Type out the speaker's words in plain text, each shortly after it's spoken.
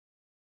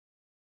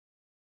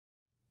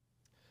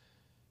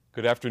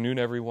Good afternoon,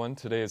 everyone.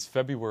 Today is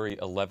February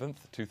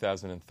 11th,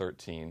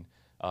 2013.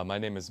 My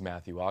name is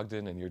Matthew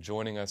Ogden, and you're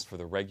joining us for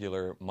the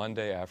regular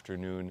Monday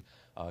afternoon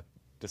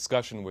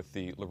discussion with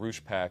the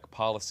LaRouche PAC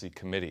Policy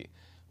Committee.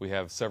 We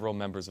have several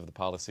members of the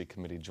Policy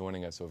Committee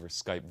joining us over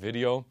Skype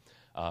video.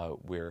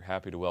 We're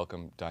happy to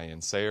welcome Diane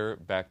Sayer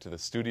back to the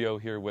studio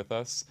here with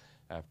us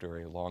after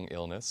a long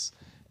illness.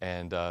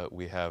 And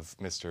we have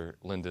Mr.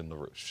 Lyndon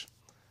LaRouche.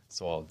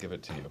 So I'll give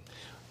it to you.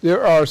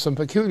 There are some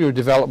peculiar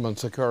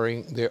developments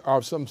occurring. There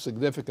are some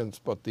significance,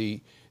 but the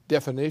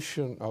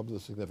definition of the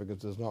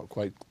significance is not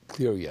quite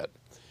clear yet.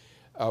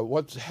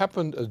 What's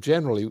happened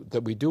generally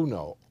that we do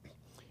know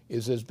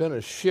is there's been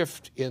a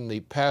shift in the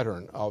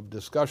pattern of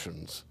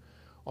discussions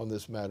on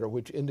this matter,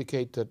 which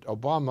indicate that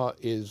Obama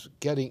is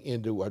getting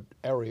into an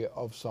area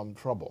of some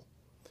trouble.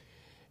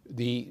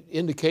 The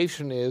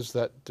indication is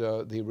that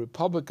the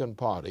Republican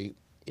Party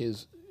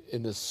is,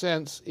 in a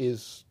sense,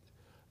 is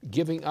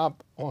giving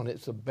up on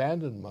its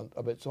abandonment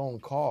of its own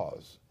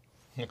cause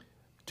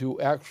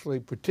to actually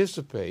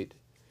participate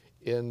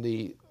in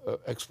the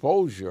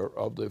exposure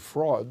of the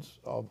frauds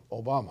of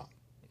Obama.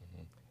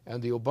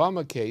 And the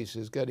Obama case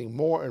is getting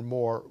more and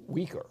more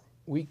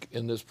weak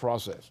in this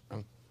process.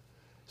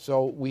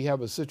 So we have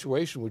a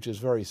situation which is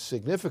very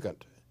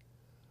significant,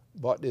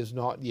 but is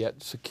not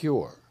yet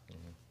secure.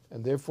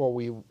 And therefore,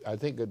 I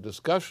think a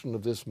discussion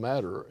of this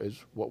matter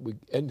is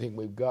anything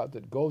we've got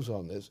that goes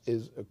on this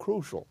is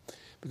crucial.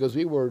 Because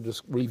we were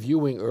just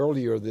reviewing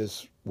earlier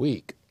this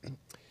week,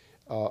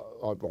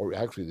 or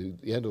actually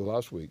the end of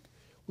last week,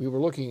 we were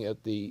looking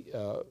at the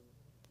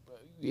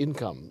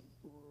income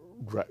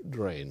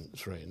drain,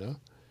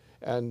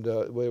 and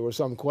there were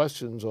some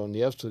questions on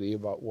yesterday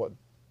about what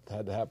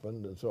had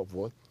happened and so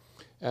forth.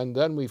 And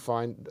then we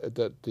find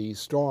that the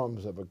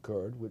storms have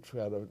occurred, which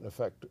had an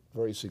effect,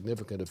 very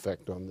significant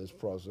effect on this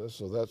process.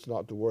 So that's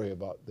not to worry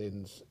about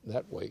in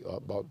that way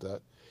about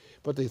that.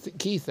 But the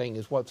key thing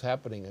is what's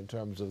happening in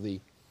terms of the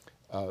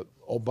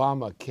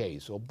Obama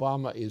case.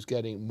 Obama is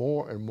getting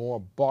more and more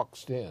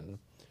boxed in,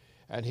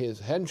 and his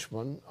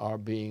henchmen are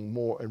being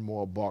more and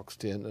more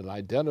boxed in and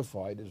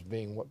identified as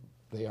being what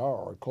they are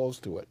or close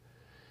to it.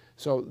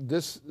 So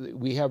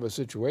we have a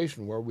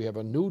situation where we have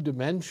a new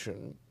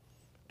dimension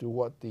to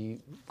what the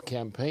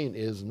campaign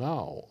is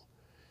now,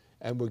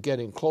 and we're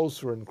getting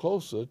closer and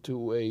closer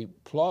to a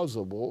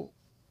plausible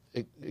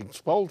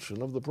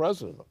expulsion of the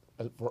president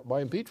by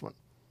impeachment.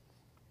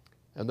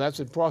 And that's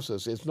in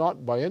process. It's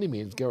not by any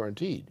means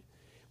guaranteed,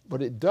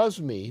 but it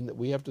does mean that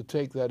we have to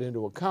take that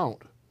into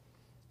account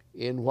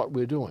in what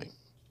we're doing,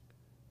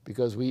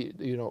 because we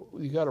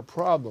got a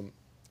problem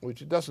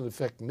which it doesn't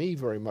affect me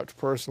very much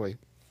personally,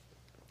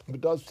 but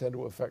does tend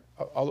to affect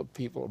other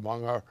people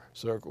among our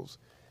circles,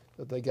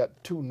 that they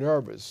get too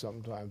nervous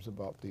sometimes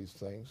about these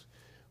things,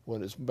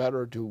 when it's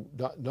better to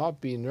not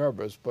be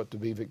nervous, but to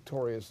be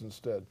victorious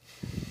instead.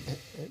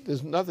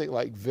 There's nothing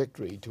like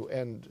victory to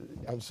end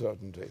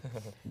uncertainty.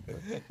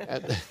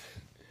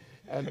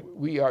 and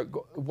we are,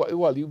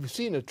 well, you've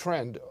seen a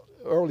trend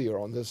earlier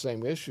on this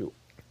same issue.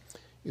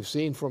 You've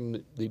seen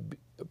from the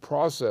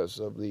process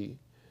of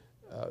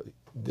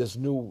this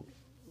new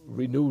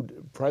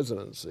renewed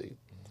presidency,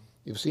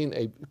 you've seen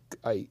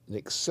an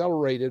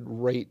accelerated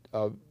rate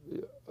of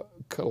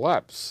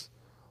collapse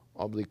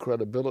of the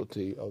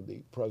credibility of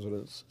the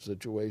president's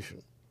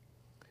situation.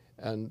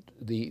 And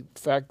the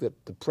fact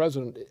that the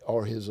president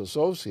or his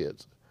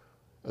associates,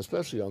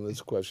 especially on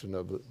this question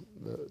of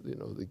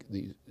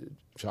the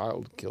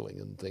child killing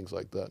and things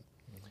like that,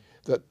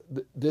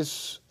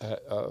 this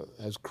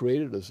has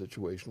created a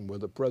situation where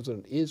the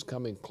president is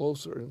coming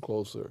closer and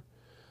closer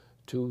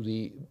to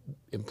the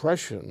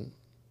impression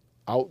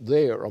out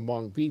there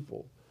among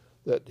people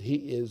that he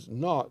is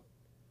not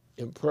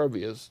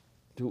impervious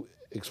to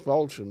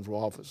expulsion from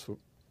office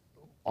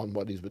on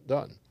what he's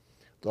done.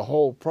 The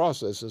whole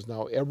process is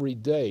now every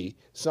day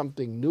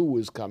something new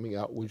is coming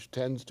out which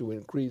tends to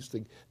increase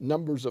the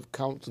numbers of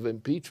counts of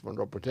impeachment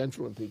or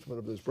potential impeachment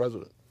of this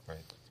president. Right.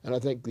 And I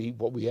think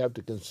what we have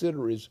to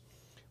consider is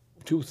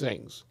two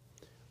things.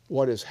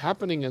 What is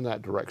happening in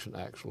that direction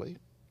actually,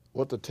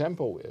 what the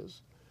tempo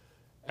is,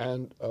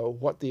 and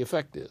what the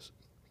effect is,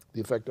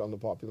 the effect on the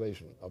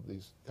population of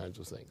these kinds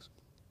of things.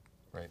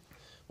 Right.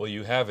 Well,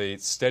 you have a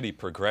steady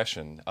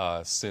progression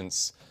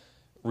since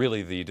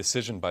really the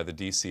decision by the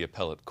D.C.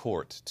 Appellate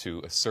Court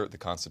to assert the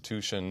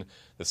Constitution,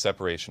 the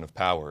separation of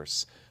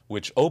powers,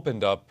 which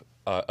opened up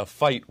a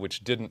fight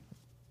which didn't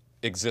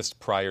exist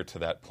prior to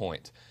that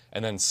point.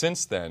 And then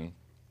since then,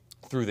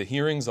 through the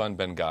hearings on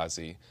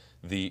Benghazi,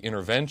 the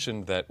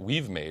intervention that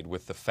we've made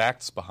with the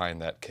facts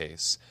behind that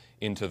case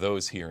into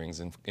those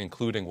hearings,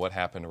 including what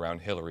happened around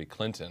Hillary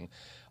Clinton,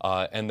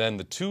 and then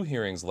the two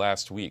hearings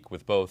last week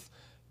with both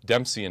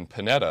Dempsey and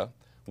Panetta,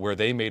 where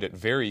they made it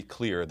very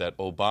clear that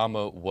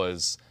Obama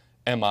was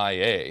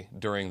MIA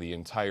during the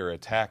entire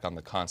attack on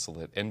the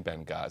consulate in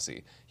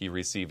Benghazi. He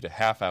received a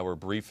half-hour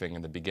briefing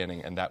in the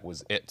beginning, and that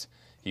was it.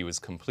 He was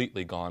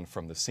completely gone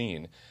from the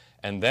scene.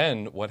 And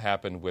then what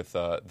happened with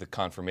the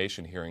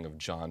confirmation hearing of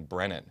John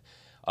Brennan.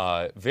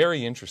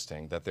 Very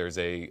interesting that there's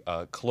a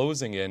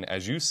closing in,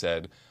 as you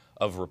said,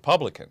 of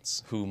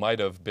Republicans who might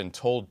have been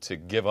told to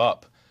give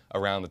up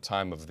around the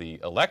time of the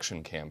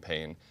election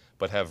campaign,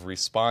 but have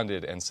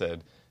responded and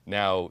said,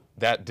 now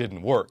that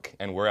didn't work,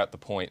 and we're at the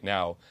point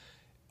now.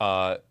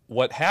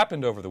 What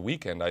happened over the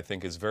weekend, I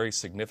think, is very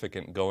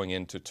significant going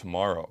into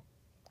tomorrow,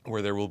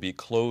 where there will be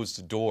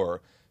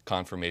closed-door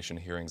confirmation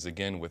hearings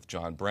again with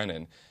John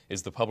Brennan,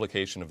 is the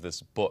publication of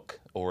this book,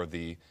 or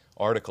the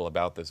article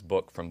about this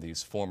book from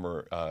these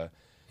former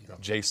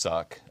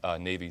JSOC,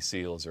 Navy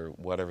SEALs, or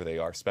whatever they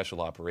are,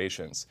 special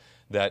operations,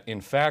 that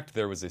in fact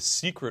there was a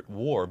secret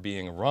war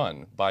being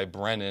run by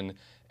Brennan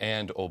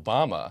and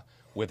Obama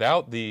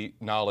without the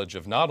knowledge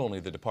of not only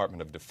the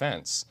Department of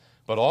Defense,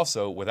 but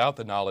also without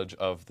the knowledge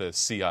of the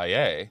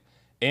CIA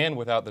and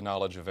without the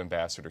knowledge of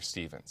Ambassador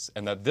Stevens.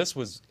 And that this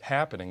was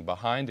happening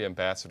behind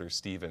Ambassador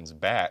Stevens'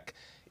 back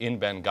in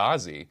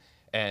Benghazi,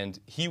 and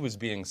he was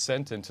being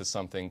sent into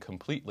something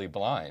completely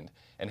blind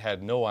and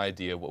had no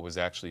idea what was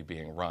actually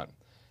being run.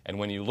 And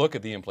when you look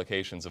at the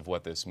implications of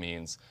what this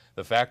means,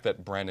 the fact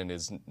that Brennan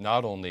is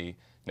not only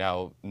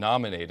now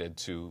nominated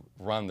to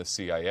run the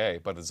CIA,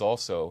 but is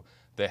also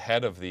the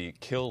head of the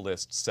kill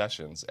list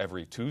sessions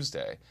every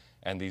Tuesday,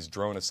 and these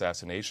drone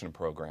assassination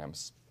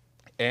programs,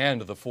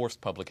 and the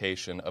forced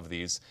publication of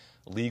these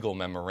legal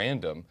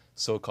memorandum,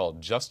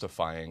 so-called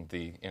justifying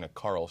the, in a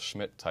Carl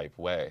Schmitt type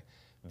way,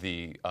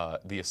 the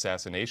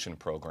assassination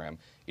program,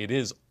 it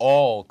is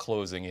all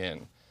closing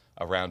in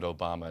around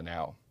Obama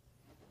now.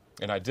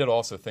 And I did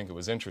also think it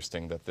was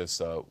interesting that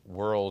this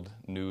World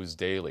News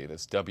Daily,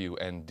 this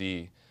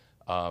WND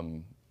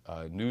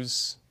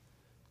news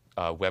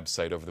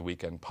website over the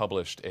weekend,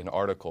 published an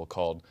article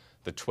called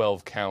 "The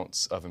 12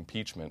 Counts of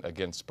Impeachment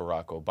Against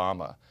Barack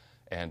Obama."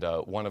 And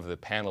one of the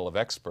panel of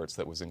experts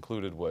that was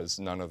included was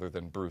none other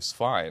than Bruce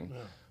Fein,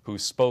 who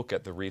spoke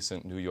at the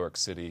recent New York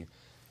City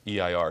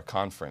EIR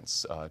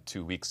conference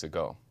 2 weeks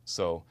ago.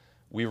 So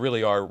we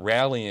really are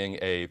rallying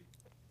a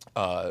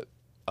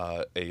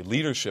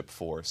leadership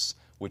force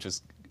which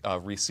is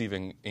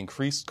receiving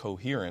increased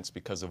coherence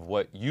because of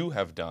what you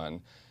have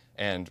done,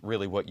 and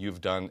really what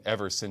you've done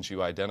ever since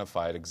you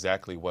identified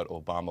exactly what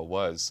Obama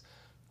was,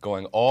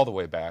 going all the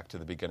way back to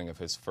the beginning of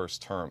his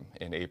first term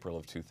in April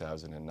of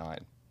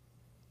 2009.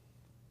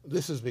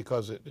 This is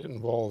because it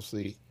involves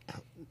the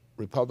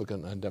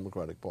Republican and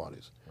Democratic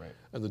parties. Right.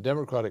 And the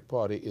Democratic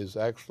Party is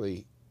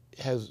actually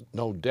has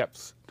no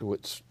depth to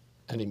it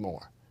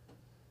anymore.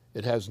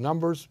 It has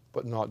numbers,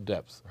 but not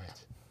depth.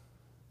 Right.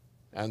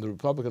 And the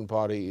Republican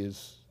Party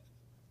is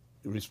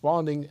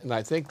responding, and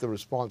I think the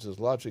response is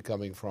largely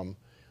coming from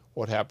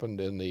what happened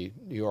in the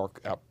New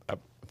York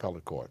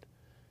Appellate Court.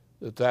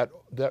 That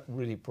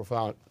really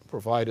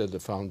provided the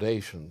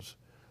foundations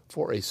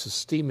for a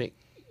systemic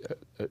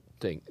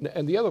thing.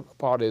 And the other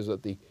part is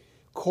that the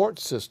court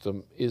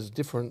system is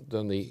different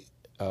than the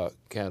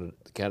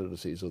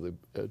candidacies of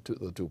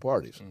the two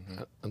parties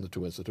and the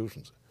two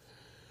institutions.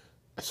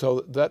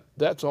 So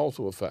that's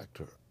also a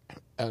factor.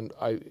 And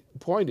I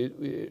pointed,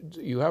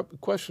 the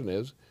question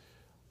is,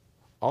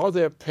 are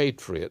there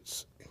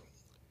patriots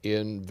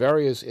in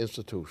various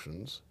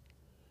institutions,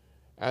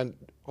 and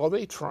are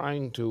they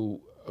trying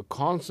to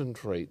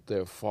concentrate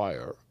their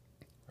fire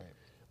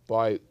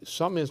by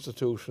some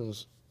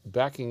institutions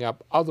backing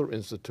up other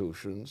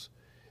institutions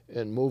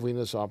and moving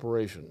this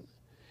operation?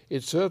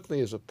 It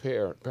certainly is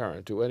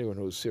apparent to anyone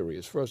who is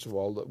serious, first of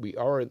all, that we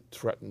are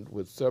threatened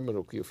with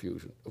thermonuclear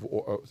fusion,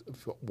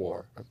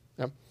 war.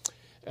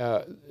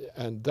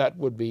 And that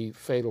would be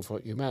fatal for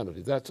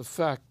humanity. That's a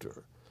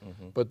factor.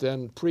 But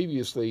then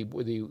previously,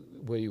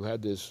 where you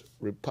had this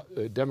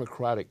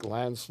democratic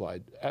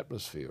landslide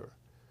atmosphere,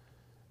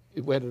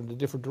 it went in a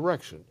different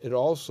direction. It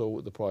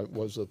also, the point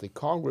was that the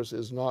Congress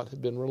has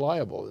not been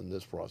reliable in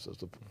this process.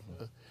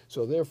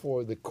 So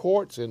therefore, the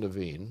courts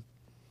intervene,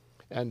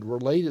 and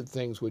related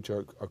things which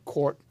are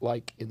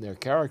court-like in their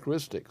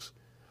characteristics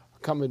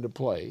come into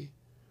play,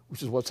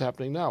 which is what's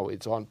happening now.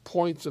 It's on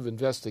points of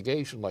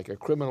investigation, like a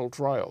criminal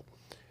trial.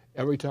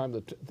 Every time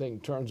the thing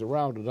turns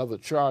around, another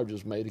charge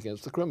is made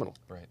against the criminal.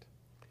 Right.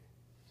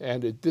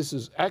 And this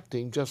is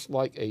acting just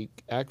like a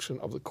action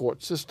of the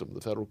court system,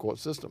 the federal court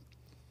system,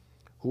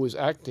 who is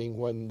acting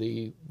when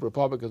the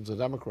Republicans and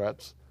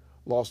Democrats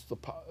lost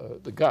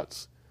the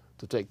guts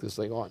to take this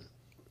thing on.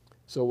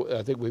 So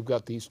I think we've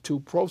got these two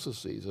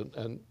processes,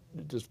 and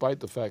despite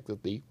the fact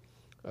that the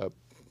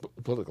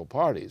political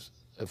parties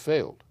have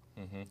failed,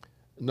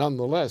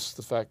 nonetheless,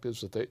 the fact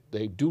is that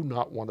they do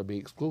not want to be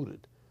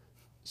excluded.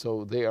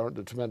 So they are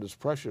under tremendous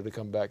pressure to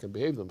come back and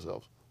behave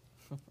themselves.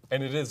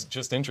 And it is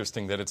just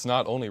interesting that it's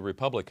not only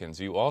Republicans.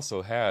 You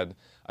also had,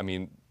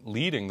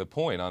 leading the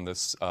point on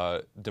this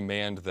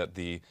demand that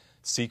the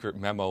secret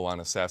memo on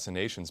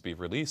assassinations be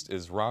released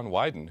is Ron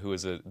Wyden, who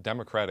is a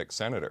Democratic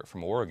senator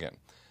from Oregon.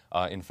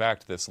 In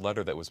fact, this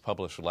letter that was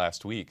published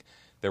last week,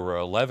 there were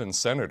 11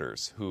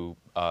 senators who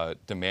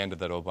demanded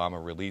that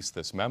Obama release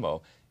this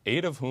memo,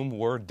 8 of whom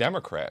were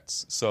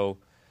Democrats. So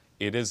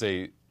it is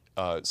a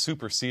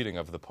superseding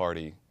of the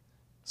party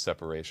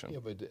separation. Yeah,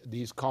 but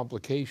these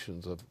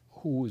complications of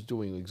who is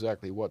doing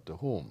exactly what to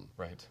whom.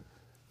 Right.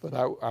 But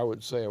I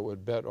would say I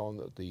would bet on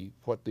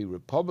what the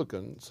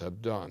Republicans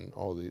have done,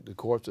 or the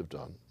courts have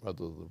done,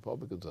 rather the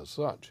Republicans as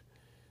such,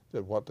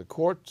 that what the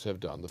courts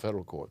have done, the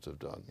federal courts have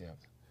done, Yeah.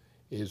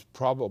 is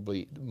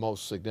probably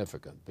most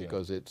significant,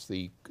 because it's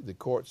the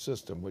court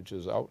system which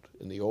is out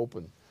in the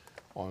open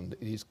on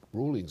these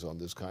rulings on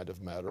this kind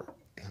of matter.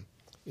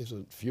 Is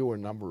a fewer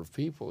number of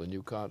people, and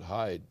you can't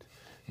hide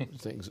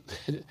things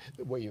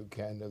the way you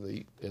can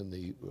in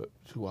the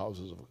two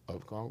houses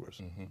of Congress.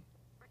 Mm-hmm.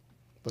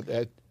 But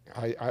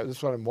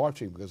that's what I'm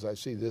watching, because I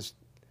see this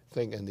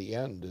thing in the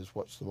end is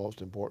what's the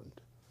most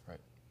important. Right.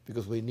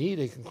 Because we need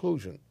a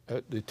conclusion.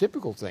 The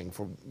typical thing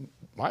for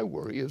my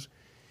worry is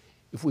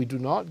if we do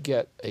not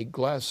get a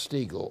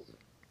Glass-Steagall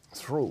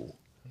through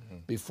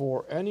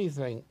before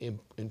anything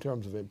in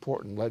terms of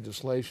important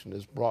legislation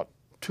is brought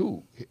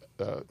to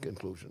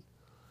conclusion,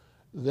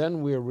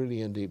 then we're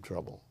really in deep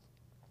trouble.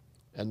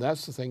 And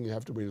that's the thing you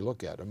have to really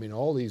look at. I mean,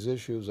 all these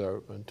issues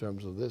are, in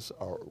terms of this,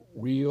 are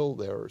real,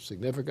 they're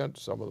significant,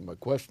 some of them are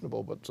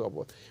questionable, but so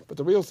forth. But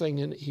the real thing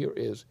in here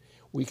is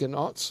we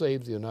cannot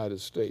save the United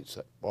States,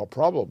 or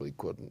probably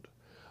couldn't,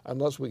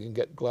 unless we can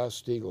get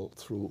Glass-Steagall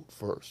through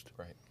first.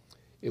 Right.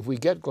 If we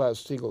get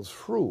Glass-Steagall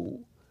through,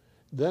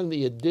 then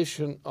the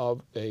addition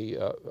of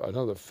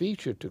another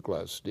feature to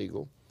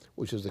Glass-Steagall,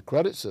 which is the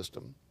credit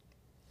system,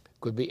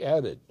 could be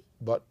added.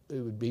 But it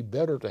would be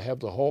better to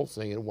have the whole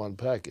thing in one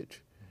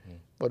package.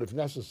 But if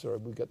necessary,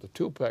 we get the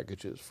two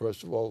packages.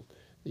 First of all,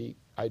 the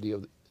idea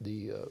of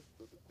the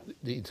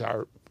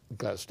entire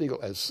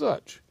Glass-Steagall as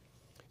such,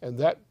 and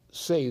that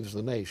saves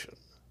the nation.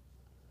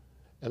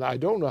 And I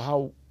don't know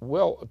how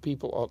well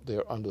people out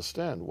there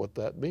understand what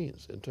that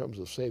means in terms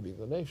of saving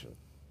the nation.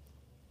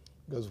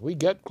 Because we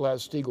get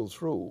Glass-Steagall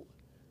through,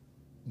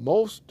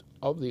 most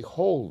of the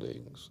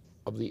holdings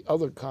of the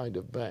other kind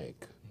of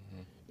bank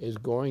is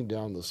going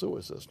down the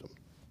sewer system.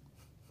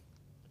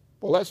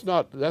 Well, that's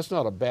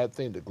not a bad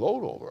thing to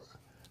gloat over.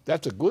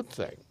 That's a good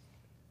thing,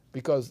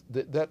 because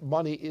that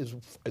money is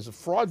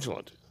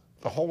fraudulent.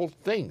 The whole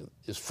thing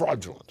is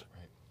fraudulent.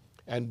 Right.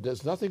 And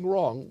there's nothing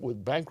wrong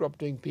with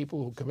bankrupting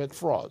people who commit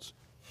frauds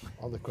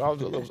on the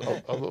grounds of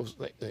those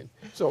things.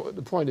 So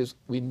the point is,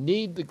 we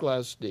need the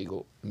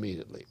Glass-Steagall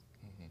immediately.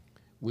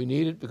 We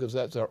need it because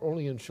that's our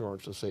only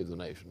insurance to save the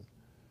nation.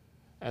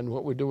 And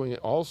what we're doing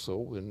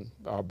also in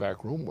our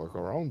backroom work,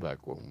 our own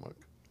backroom work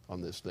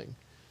on this thing,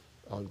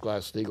 on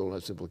Glass-Steagall and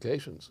its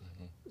implications.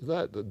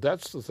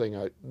 That's the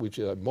thing which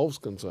I'm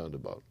most concerned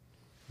about.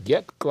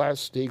 Get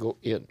Glass-Steagall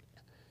in,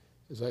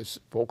 as I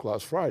spoke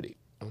last Friday.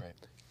 Right.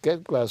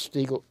 Get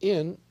Glass-Steagall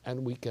in,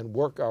 and we can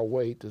work our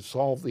way to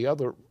solve the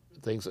other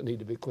things that need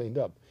to be cleaned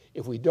up.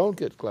 If we don't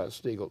get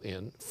Glass-Steagall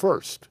in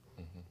first,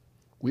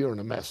 we are in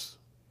a mess.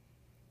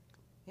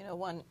 You know,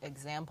 one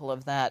example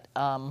of that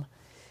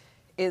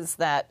is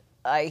that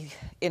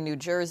in New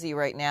Jersey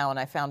right now, and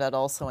I found out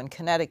also in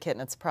Connecticut,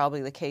 and it's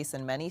probably the case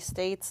in many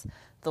states,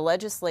 the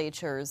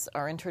legislatures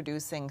are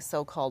introducing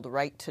so-called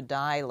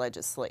right-to-die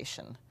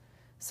legislation.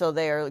 So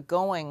they are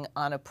going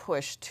on a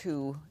push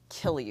to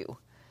kill you.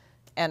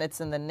 And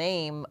it's in the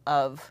name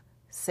of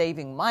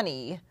saving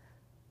money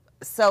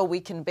so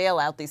we can bail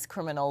out these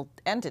criminal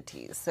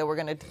entities. So we're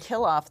going to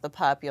kill off the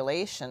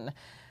population.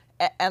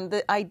 And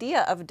the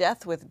idea of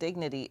death with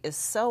dignity is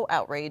so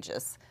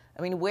outrageous.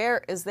 I mean,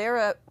 is there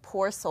a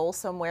poor soul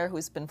somewhere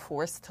who's been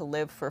forced to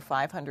live for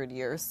 500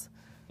 years?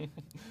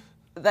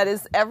 That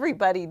is,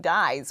 everybody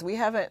dies.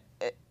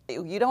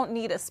 You don't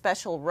need a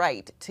special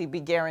right to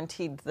be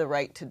guaranteed the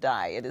right to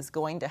die. It is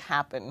going to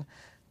happen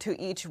to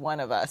each one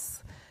of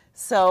us.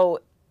 So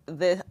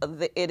it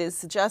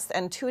is just,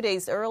 and 2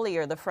 days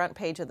earlier, the front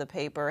page of the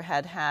paper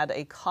had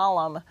a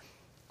column,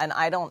 and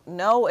I don't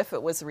know if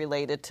it was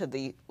related to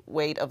the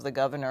weight of the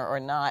governor or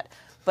not,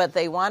 but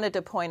they wanted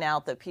to point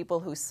out that people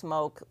who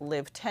smoke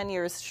live 10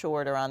 years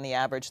shorter on the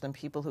average than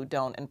people who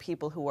don't, and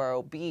people who are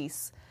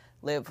obese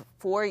live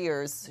 4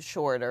 years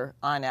shorter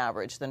on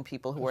average than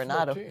people who are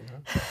not obese.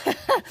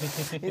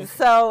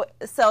 So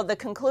the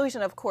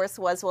conclusion, of course,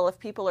 was, well, if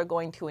people are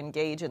going to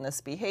engage in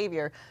this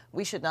behavior,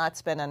 we should not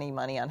spend any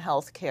money on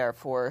health care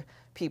for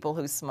people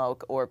who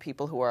smoke or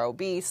people who are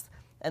obese.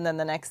 And then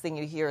the next thing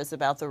you hear is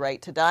about the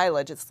right-to-die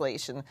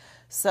legislation.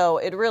 So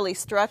it really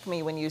struck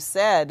me when you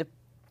said,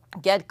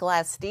 get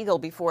Glass-Steagall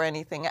before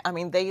anything. I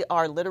mean, they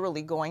are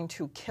literally going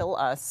to kill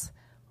us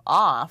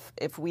off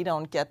if we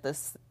don't get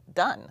this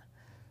done.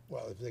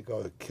 Well, if they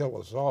go to kill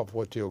us off,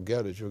 what you'll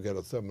get is you'll get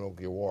a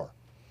thermonuclear war.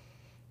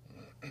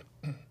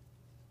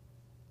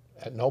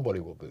 And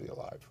nobody will be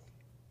alive.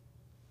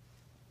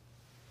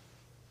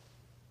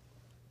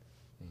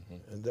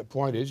 And the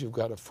point is, you've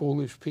got a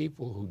foolish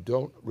people who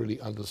don't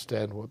really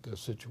understand what their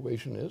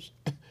situation is.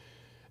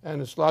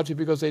 And it's largely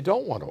because they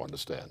don't want to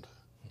understand.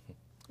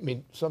 I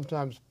mean,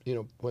 sometimes,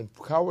 when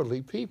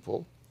cowardly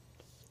people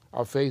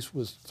are faced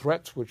with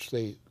threats which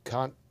they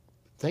can't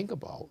think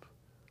about,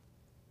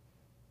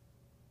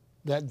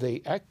 that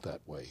they act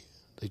that way.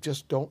 They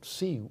just don't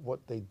see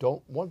what they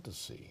don't want to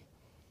see.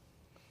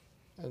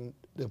 And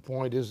the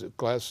point is that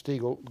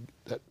Glass-Steagall,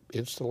 that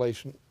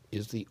installation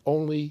is the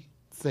only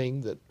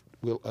thing that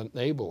will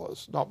enable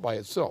us, not by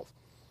itself,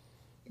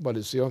 but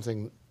it's the only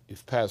thing,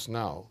 if passed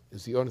now,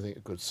 is the only thing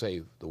that could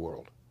save the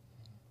world.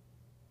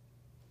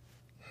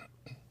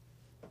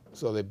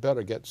 So they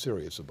better get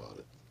serious about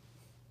it.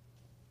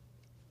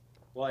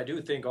 Well, I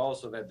do think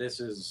also that this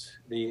is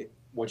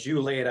what you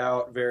laid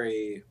out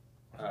very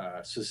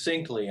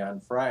succinctly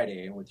on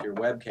Friday with your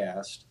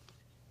webcast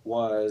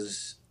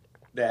was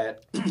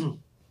that,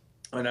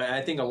 and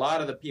I think a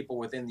lot of the people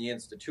within the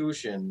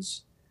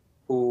institutions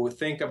who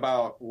think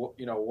about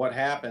what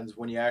happens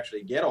when you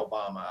actually get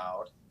Obama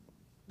out,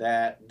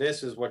 that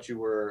this is what you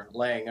were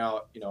laying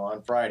out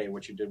on Friday,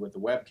 what you did with the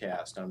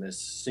webcast on this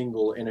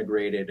single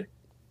integrated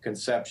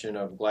conception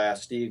of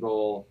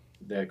Glass-Steagall,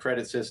 the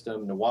credit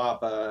system,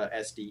 NWAPA,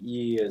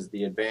 SDE as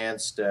the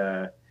advanced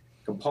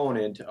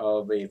component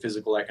of a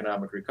physical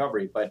economic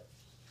recovery. But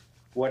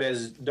what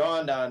has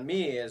dawned on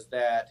me is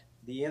that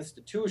the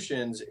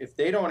institutions, if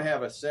they don't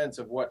have a sense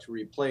of what to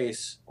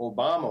replace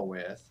Obama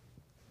with,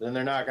 then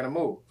they're not going to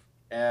move.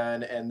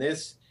 And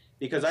this,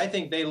 because I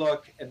think they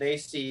look and they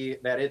see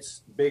that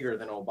it's bigger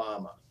than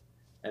Obama.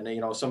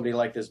 And somebody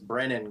like this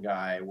Brennan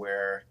guy,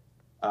 where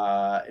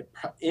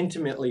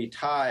intimately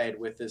tied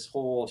with this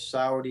whole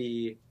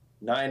Saudi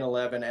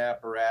 9/11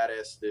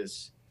 apparatus,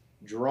 this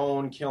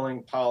drone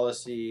killing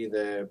policy,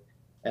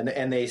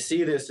 and they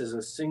see this as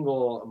a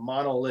single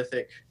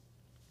monolithic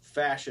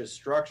fascist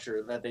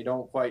structure that they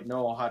don't quite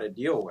know how to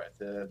deal with,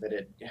 that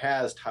it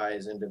has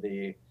ties into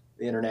the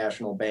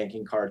international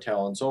banking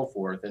cartel and so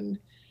forth. And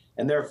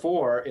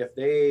therefore, if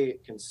they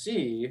can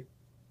see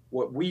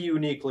what we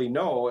uniquely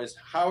know is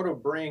how to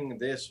bring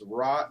this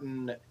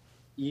rotten,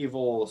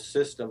 evil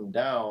system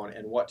down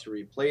and what to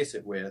replace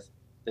it with,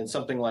 then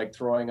something like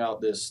throwing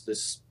out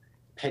this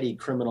petty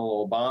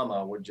criminal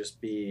Obama would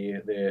just be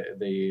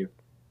a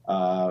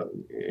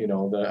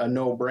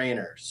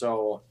no-brainer.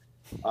 So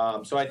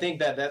I think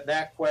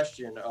that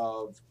question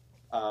of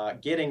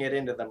getting it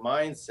into the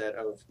mindset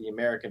of the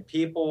American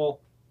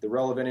people, the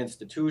relevant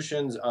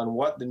institutions, on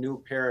what the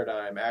new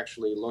paradigm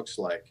actually looks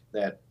like,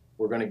 that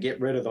we're going to get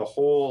rid of the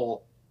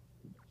whole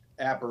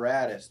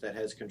apparatus that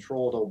has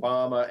controlled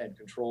Obama and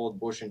controlled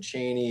Bush and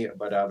Cheney,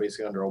 but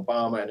obviously under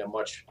Obama in a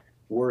much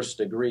worse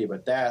degree.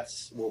 But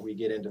that's what we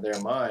get into their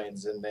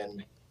minds, and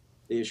then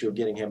the issue of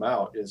getting him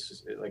out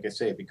is, like I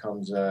say, it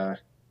becomes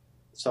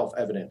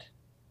self-evident.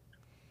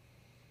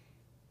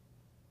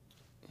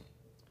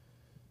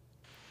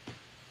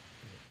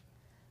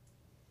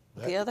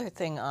 The other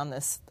thing on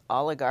this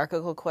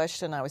oligarchical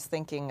question, I was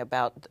thinking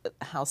about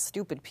how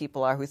stupid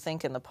people are who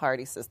think in the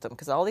party system,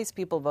 because all these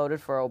people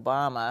voted for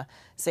Obama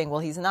saying,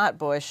 well, he's not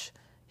Bush,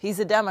 he's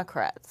a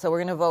Democrat, so we're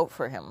going to vote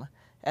for him.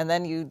 And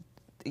then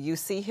you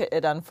see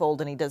it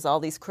unfold, and he does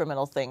all these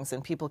criminal things,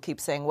 and people keep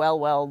saying,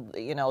 well,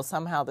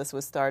 somehow this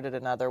was started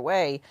another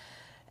way.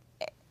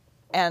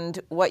 And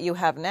what you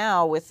have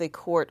now with the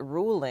court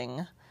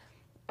ruling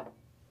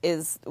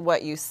is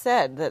what you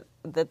said,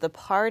 that the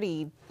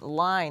party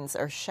lines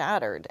are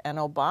shattered and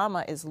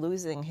Obama is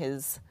losing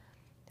his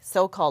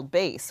so-called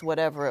base,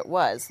 whatever it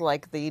was,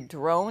 like the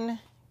drone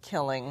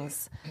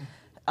killings.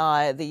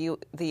 The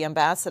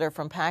ambassador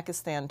from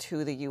Pakistan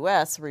to the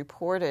U.S.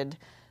 reported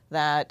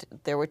that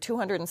there were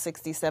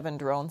 267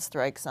 drone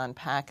strikes on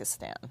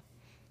Pakistan.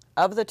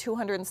 Of the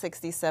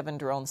 267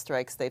 drone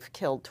strikes,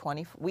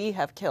 we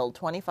have killed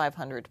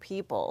 2,500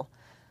 people.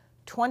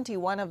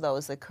 21 of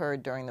those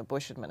occurred during the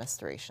Bush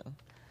administration.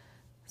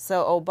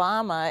 So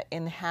Obama,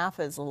 in half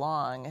as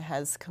long,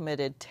 has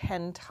committed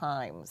 10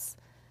 times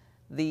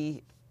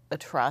the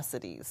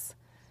atrocities.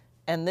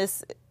 And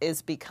this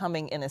is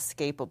becoming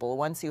inescapable.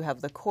 Once you have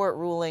the court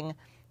ruling,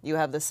 you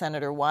have the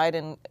Senator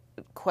Wyden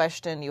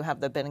question, you have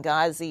the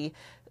Benghazi,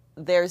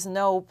 there's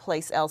no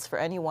place else for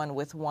anyone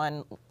with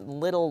one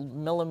little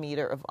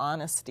millimeter of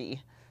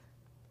honesty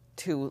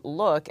to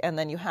look, and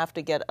then you have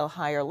to get a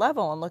higher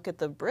level and look at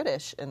the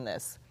British in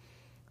this.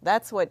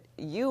 That's what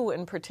you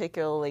in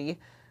particularly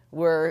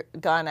were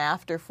gone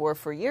after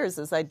for years,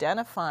 is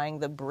identifying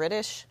the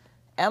British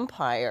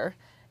Empire.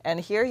 And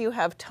here you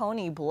have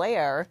Tony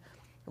Blair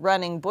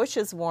running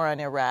Bush's war on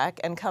Iraq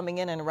and coming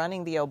in and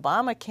running the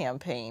Obama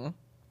campaign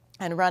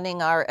and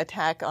running our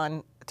attack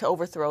to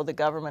overthrow the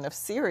government of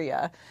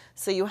Syria.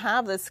 So you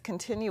have this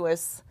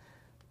continuous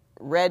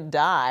red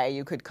dye,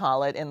 you could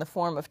call it, in the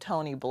form of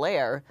Tony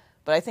Blair.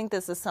 But I think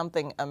this is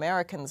something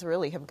Americans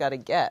really have got to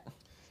get.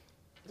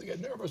 They get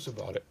nervous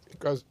about it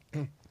because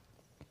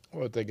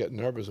what they get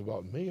nervous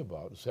about me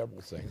about is several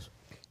things.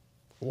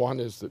 One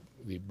is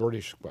the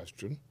British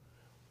question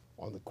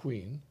on the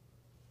Queen.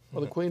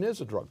 Well, the Queen is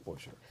a drug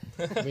pusher.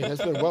 I mean,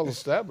 it's been well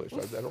established.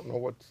 I don't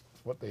know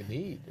what they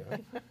need.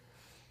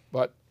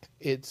 But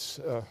it's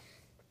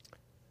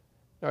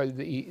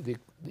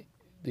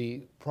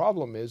the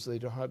problem is they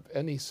don't have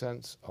any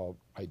sense of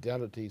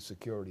identity,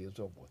 security, and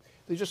so forth.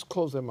 They just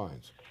close their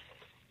minds.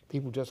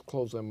 People just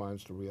close their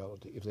minds to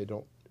reality if they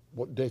don't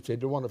want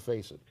to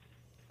face it.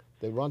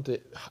 They run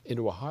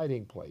into a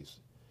hiding place.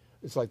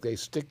 It's like they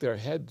stick their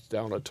heads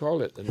down a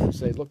toilet and they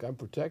say, look, I'm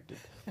protected.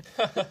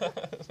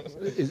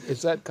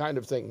 It's that kind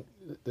of thing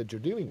that you're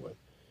dealing with.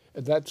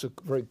 And that's a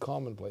very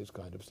commonplace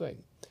kind of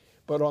thing.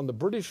 But on the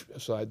British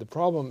side, the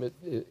problem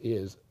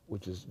is,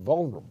 which is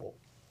vulnerable,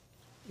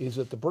 is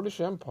that the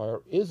British Empire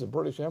is a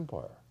British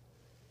Empire.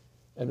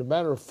 And as a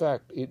matter of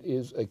fact, it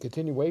is a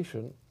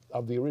continuation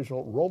of the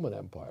original Roman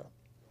Empire.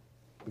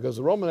 Because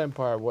the Roman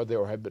Empire, where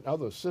there had been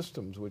other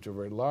systems, which are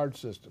very large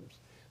systems,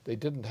 they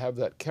didn't have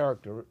that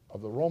character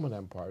of the Roman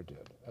Empire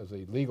did, as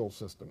a legal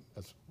system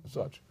as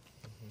such.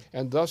 Mm-hmm.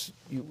 And thus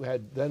you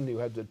had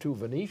the two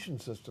Venetian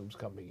systems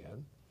coming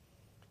in.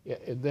 Yeah,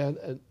 and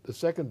then the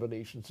second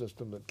Venetian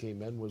system that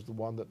came in was the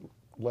one that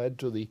led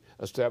to the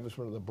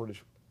establishment of the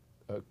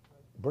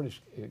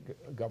British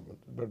government,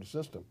 British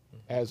system,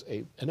 as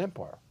an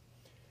empire.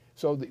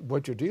 So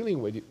what you're dealing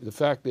with, the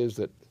fact is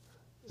that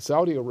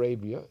Saudi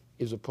Arabia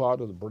is a part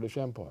of the British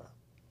Empire.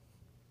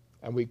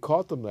 And we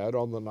caught them that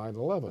on the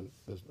 9/11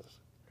 business,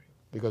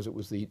 because it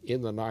was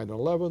in the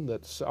 9/11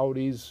 that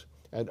Saudis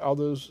and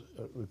others,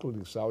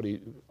 including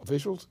Saudi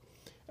officials,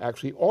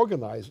 actually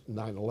organized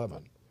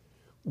 9/11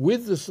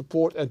 with the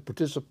support and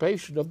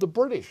participation of the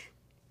British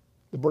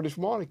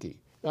monarchy.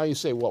 Now you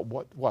say, well,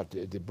 what?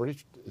 The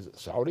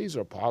Saudis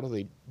are part of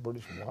the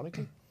British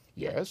monarchy?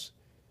 Yes,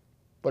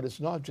 but it's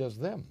not just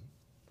them.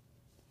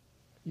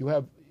 You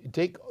have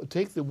take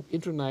the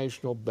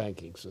international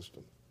banking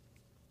system.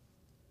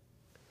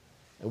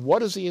 And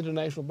what is the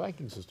international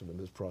banking system in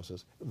this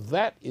process?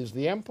 That is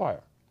the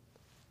empire.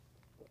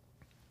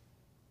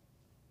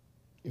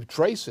 You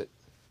trace it.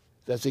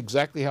 That's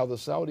exactly how the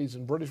Saudis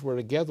and British were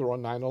together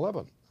on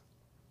 9/11,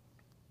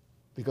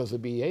 because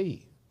of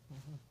BAE,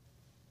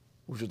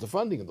 which was the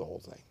funding of the whole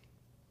thing.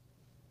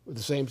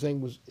 The same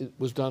thing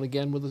was done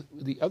again with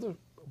the other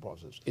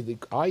process. The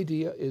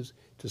idea is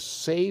to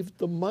save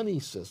the money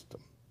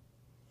system.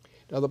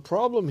 Now the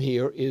problem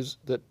here is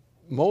that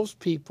most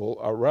people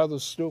are rather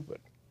stupid.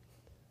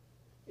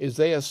 Is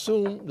they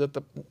assume that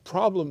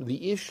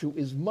the issue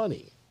is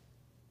money.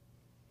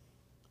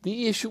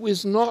 The issue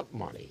is not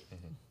money.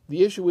 Mm-hmm.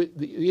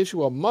 The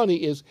issue of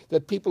money is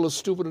that people are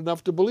stupid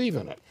enough to believe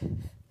in it.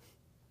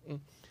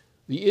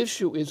 The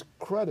issue is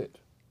credit,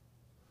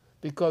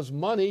 because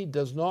money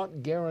does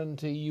not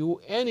guarantee you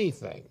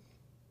anything.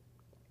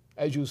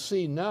 As you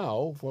see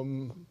now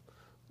from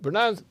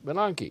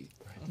Bernanke,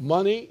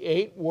 money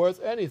ain't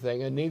worth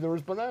anything, and neither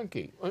is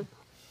Bernanke.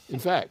 In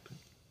fact,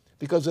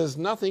 because there's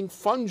nothing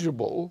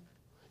fungible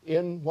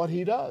in what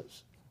he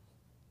does.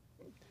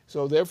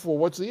 So therefore,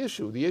 what's the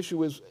issue? The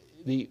issue is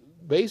the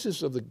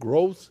basis of the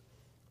growth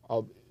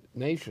of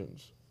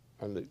nations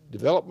and the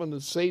development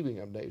and saving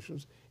of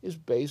nations is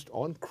based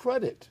on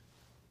credit.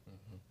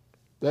 Mm-hmm.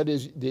 That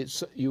is,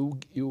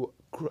 you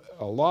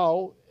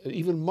allow,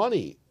 even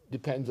money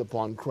depends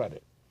upon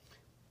credit.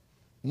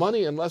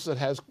 Money, unless it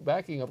has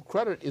backing of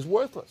credit, is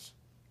worthless.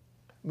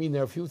 I mean,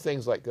 there are a few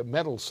things like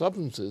metal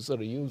substances that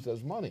are used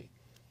as money,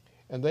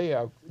 and they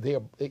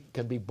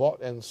can be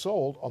bought and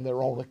sold on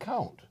their own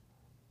account.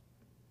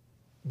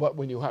 But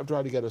when you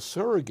try to get a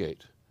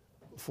surrogate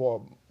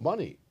for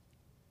money,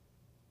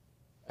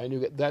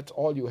 and that's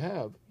all you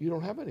have, you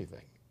don't have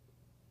anything.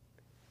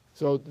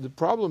 So the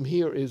problem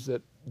here is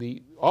that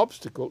the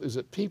obstacle is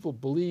that people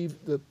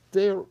believe that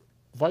their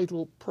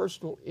vital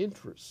personal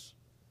interests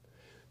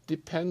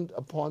depend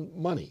upon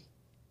money,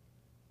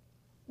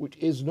 which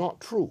is not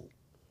true.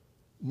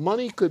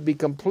 Money could be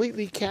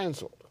completely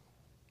canceled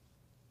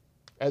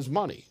as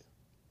money.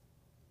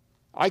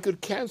 I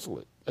could cancel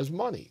it as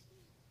money,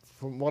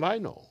 from what I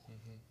know,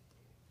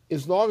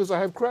 as long as I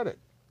have credit.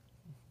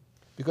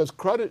 Because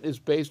credit is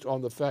based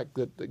on the fact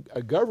that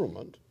a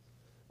government,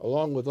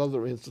 along with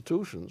other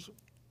institutions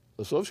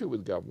associated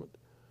with government,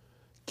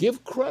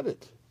 give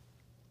credit,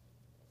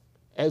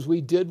 as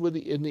we did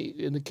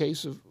in the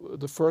case of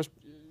the first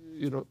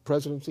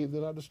presidency of the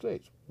United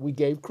States. We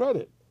gave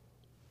credit.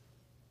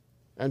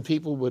 And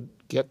people would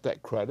get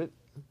that credit.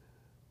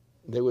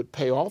 They would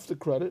pay off the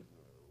credit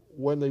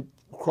when the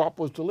crop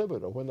was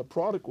delivered or when the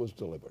product was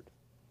delivered.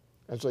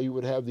 And so you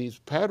would have these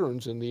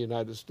patterns in the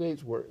United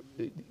States where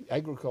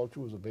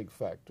agriculture was a big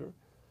factor,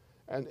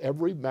 and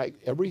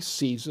every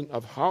season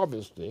of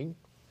harvesting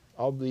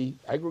of the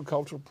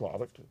agricultural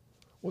product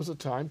was a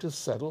time to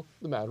settle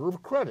the matter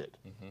of credit.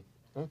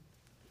 Mm-hmm.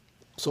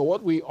 So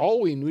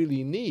all we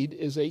really need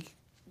is a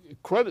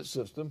credit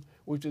system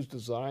which is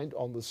designed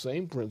on the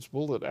same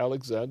principle that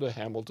Alexander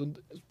Hamilton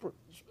has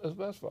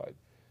specified.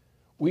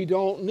 We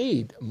don't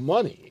need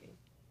money.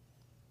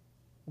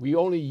 We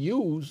only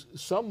use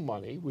some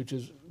money, which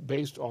is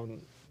based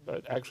on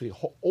actually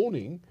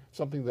owning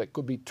something that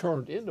could be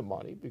turned into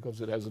money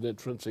because it has an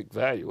intrinsic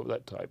value of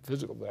that type,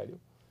 physical value.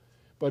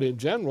 But in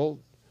general,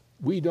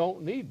 we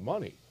don't need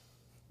money.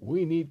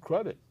 We need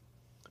credit.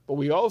 But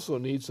we also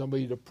need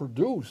somebody to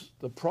produce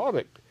the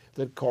product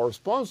that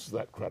corresponds to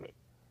that credit.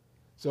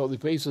 So the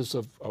basis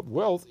of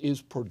wealth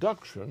is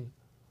production,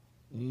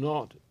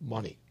 not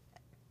money.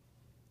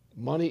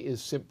 Money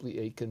is simply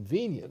a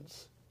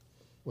convenience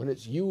when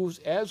it's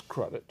used as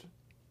credit,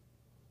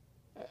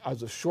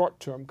 as a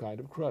short-term kind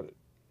of credit.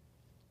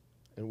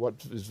 And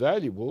what is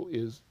valuable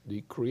is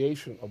the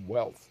creation of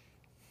wealth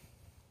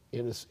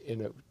in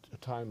a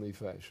timely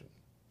fashion.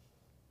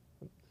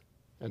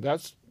 And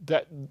that's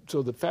that.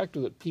 So the fact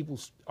that people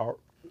are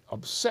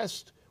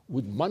obsessed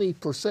with money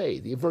per se,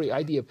 the very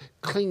idea of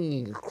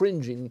clinging and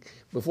cringing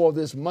before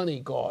this money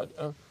god,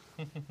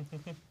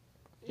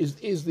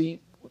 is the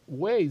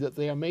way that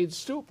they are made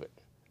stupid.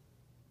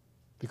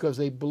 Because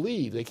they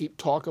keep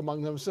talk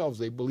among themselves,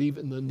 they believe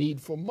in the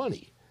need for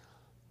money.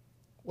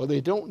 Well,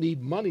 they don't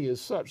need money as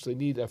such, they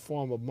need a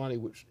form of money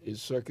which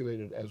is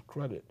circulated as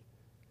credit.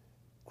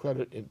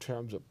 Credit in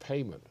terms of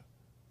payment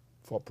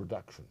for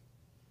production.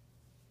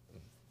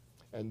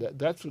 And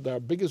that's what our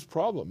biggest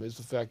problem is,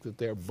 the fact that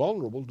they're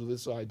vulnerable to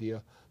this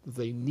idea that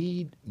they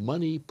need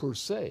money per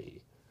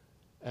se.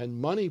 And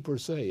money per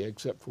se,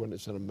 except when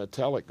it's in a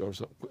metallic or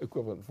some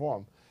equivalent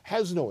form,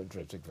 has no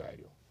intrinsic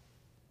value.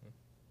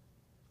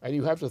 And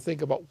you have to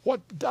think about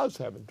what does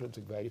have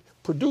intrinsic value.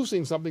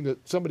 Producing something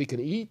that somebody can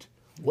eat,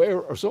 wear,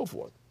 or so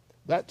forth.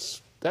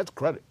 That's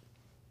credit.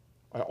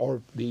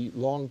 Or the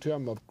long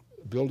term of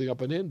building up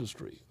an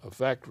industry, a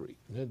factory,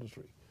 an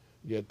industry.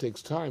 Yet it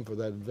takes time for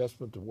that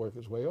investment to work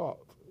its way off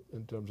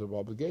in terms of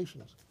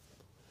obligations.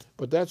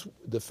 But that's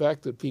the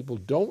fact that people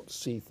don't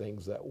see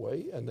things that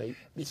way, and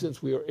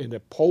since we are in a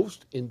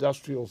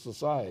post-industrial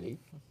society,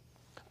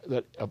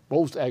 that a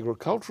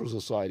post-agricultural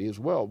society as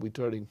well, we're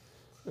turning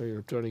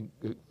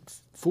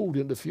food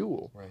into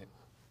fuel.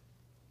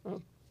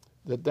 Right.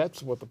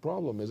 That's what the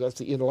problem is. That's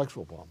the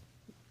intellectual problem.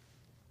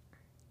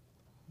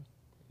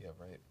 Yeah,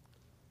 right.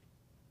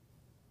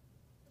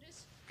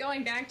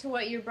 Going back to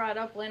what you brought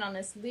up, Lynn, on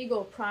this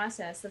legal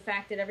process, the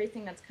fact that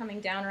everything that's coming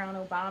down around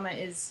Obama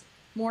is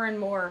more and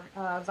more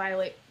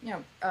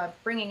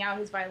bringing out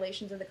his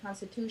violations of the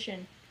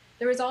Constitution.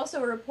 There was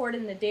also a report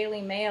in the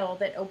Daily Mail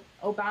that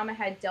Obama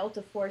had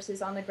Delta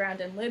forces on the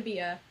ground in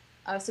Libya,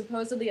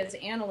 supposedly as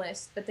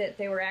analysts, but that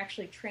they were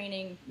actually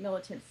training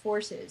militant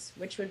forces,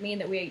 which would mean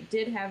that we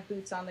did have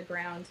boots on the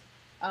ground,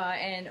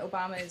 and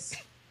Obama's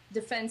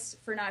defense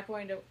for not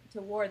going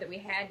to war, that we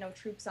had no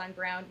troops on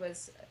ground,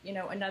 was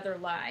another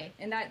lie.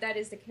 And that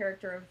is the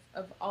character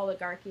of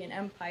oligarchy and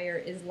empire,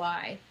 is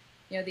lie.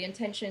 The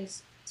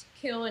intentions to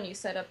kill, and you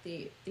set up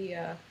the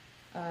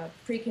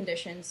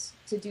preconditions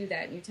to do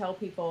that, and you tell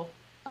people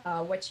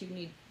what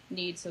you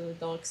need so that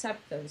they'll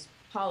accept those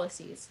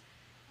policies.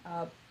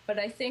 But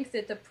I think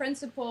that the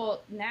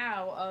principle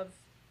now of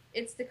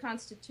 "it's the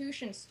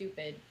Constitution,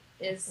 stupid"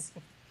 is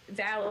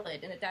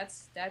valid, and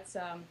that's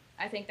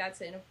I think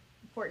that's an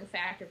important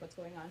factor of what's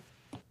going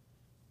on.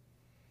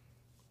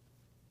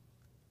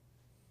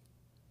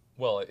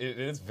 Well, it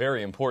is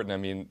very important. I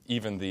mean,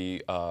 even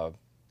the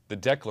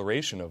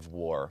declaration of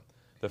war,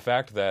 the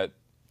fact that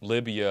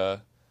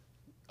Libya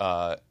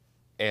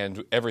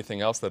and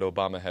everything else that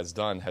Obama has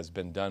done has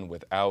been done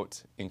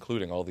without,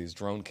 including all these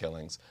drone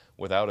killings,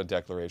 without a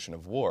declaration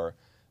of war,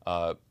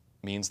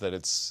 means that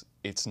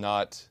it's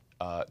not.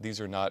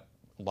 These are not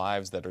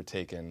lives that are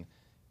taken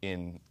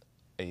in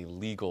a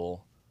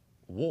legal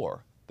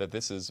war. That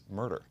this is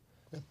murder.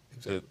 Yeah,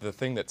 exactly. The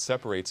thing that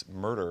separates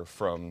murder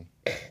from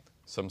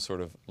some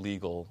sort of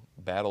legal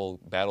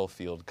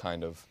battlefield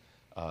kind of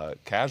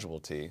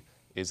casualty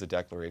is a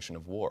declaration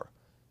of war.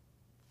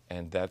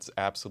 And that's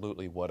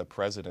absolutely what a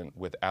president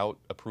without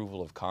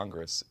approval of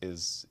Congress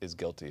is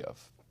guilty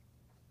of.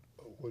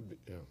 Would be,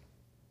 yeah.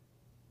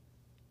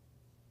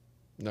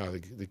 No,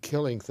 the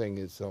killing thing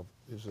itself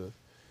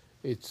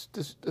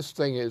this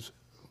thing is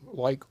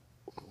like,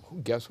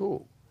 guess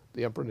who?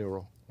 The Emperor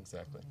Nero.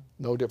 Exactly.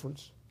 No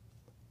difference.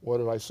 What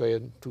did I say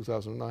in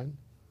 2009?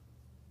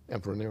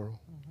 Emperor Nero.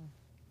 Mm-hmm.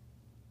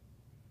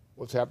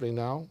 What's happening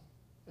now?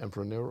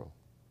 Emperor Nero.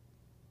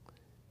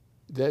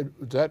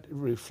 That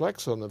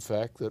reflects on the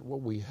fact that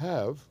what we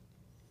have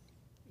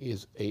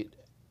is a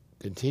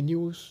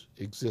continuous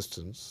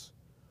existence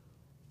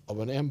of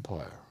an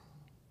empire,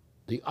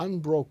 the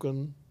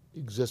unbroken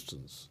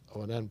existence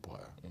of an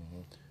empire,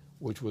 mm-hmm.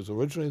 which was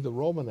originally the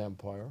Roman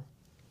Empire,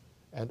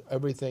 and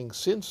everything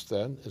since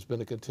then has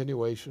been a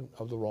continuation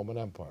of the Roman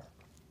Empire.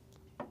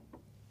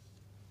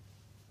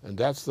 And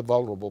that's the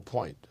vulnerable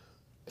point.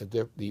 And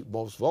the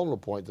most vulnerable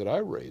point that I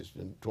raised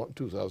in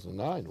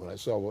 2009 when I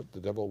saw what the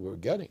devil we were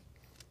getting,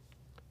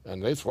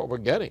 and that's what we're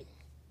getting,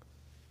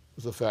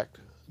 was the fact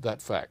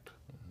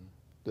mm-hmm.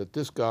 that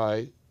this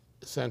guy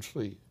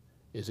essentially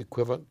is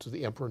equivalent to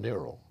the Emperor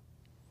Nero.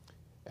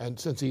 And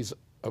since he's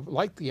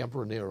like the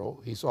Emperor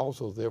Nero, he's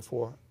also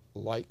therefore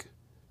like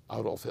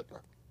Adolf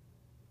Hitler.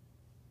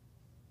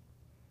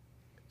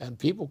 And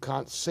people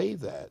can't say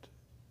that.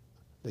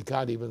 They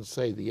can't even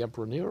say the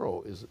Emperor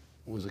Nero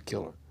was a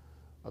killer,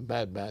 a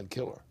madman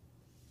killer,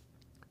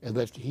 and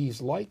that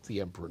he's like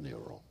the Emperor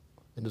Nero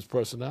in his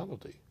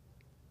personality,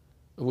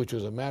 which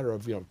is a matter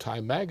of,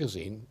 Time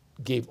magazine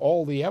gave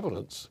all the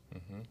evidence,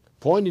 mm-hmm.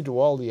 pointing to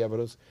all the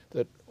evidence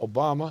that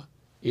Obama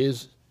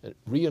is a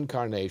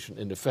reincarnation,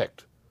 in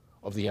effect,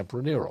 of the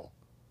Emperor Nero.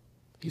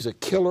 He's a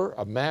killer,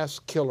 a mass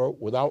killer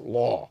without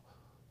law,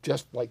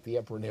 just like the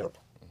Emperor Nero.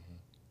 Mm-hmm.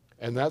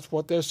 And that's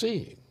what they're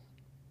seeing.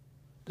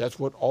 That's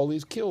what all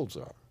these kills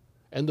are.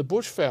 And the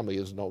Bush family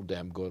is no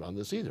damn good on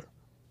this either.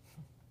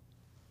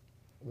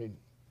 I mean,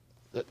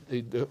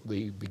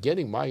 the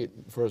beginning, my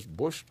first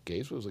Bush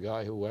case was a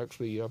guy who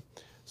actually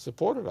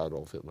supported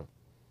Adolf Hitler.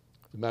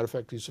 As a matter of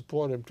fact, he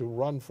supported him to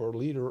run for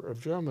leader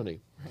of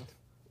Germany.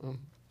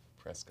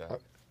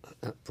 Prescott.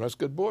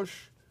 Prescott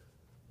Bush.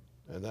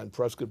 And then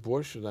Prescott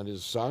Bush, and then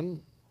his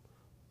son,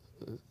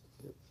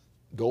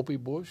 Dopey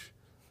Bush,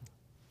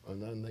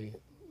 and then the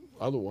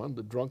other one,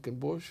 the drunken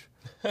Bush.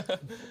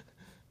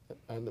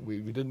 And we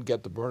didn't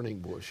get the burning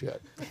Bush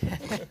yet.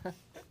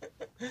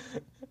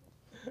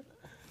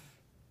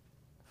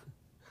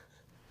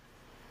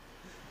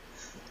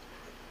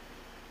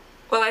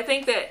 Well, I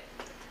think that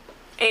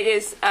it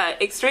is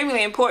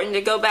extremely important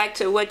to go back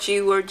to what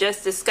you were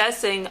just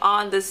discussing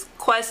on this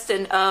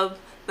question of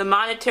the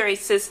monetary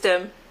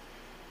system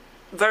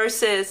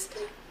versus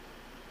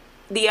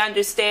the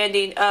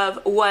understanding of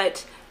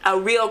what a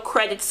real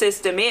credit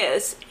system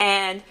is.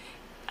 And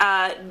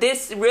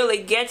this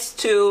really gets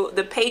to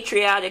the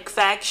patriotic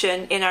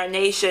faction in our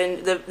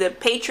nation, the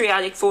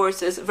patriotic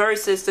forces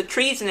versus the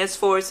treasonous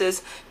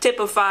forces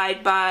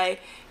typified by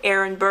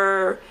Aaron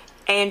Burr,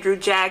 Andrew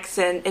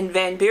Jackson, and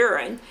Van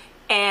Buren.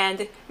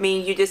 And I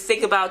mean, you just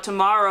think about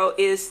tomorrow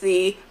is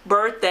the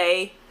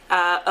birthday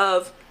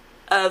of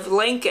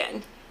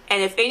Lincoln.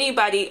 And if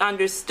anybody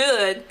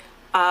understood,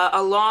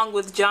 along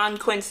with John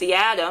Quincy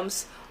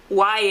Adams,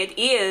 why it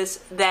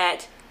is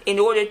that in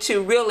order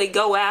to really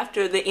go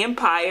after the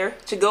empire,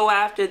 to go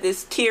after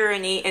this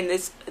tyranny and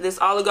this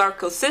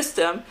oligarchical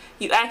system,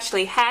 you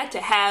actually had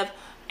to have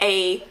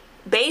a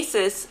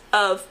basis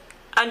of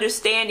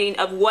understanding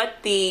of what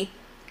the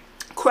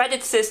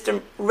credit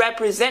system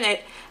represented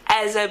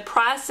as a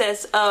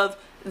process of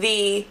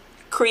the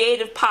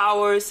creative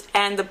powers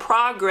and the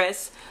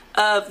progress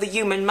of the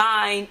human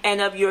mind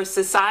and of your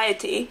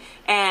society.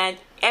 And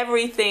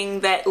everything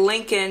that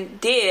Lincoln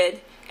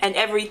did and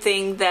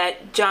everything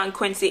that John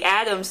Quincy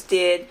Adams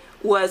did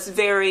was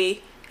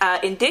very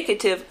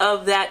indicative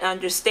of that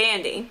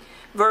understanding,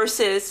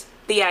 versus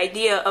the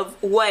idea of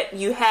what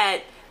you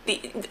had,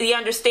 the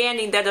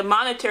understanding that a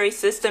monetary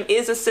system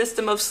is a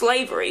system of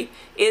slavery,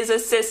 is a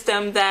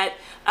system that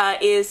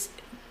is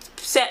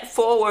set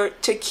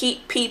forward to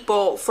keep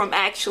people from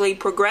actually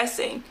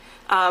progressing.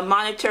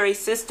 Monetary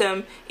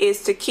system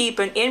is to keep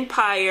an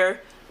empire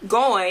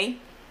going,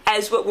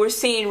 as what we're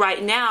seeing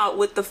right now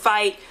with the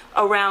fight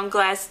around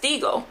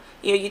Glass-Steagall.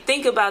 You know, you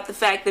think about the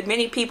fact that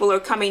many people are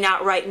coming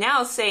out right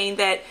now saying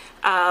that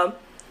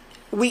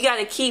we got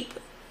to keep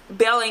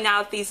bailing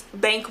out these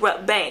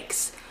bankrupt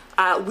banks.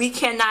 We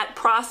cannot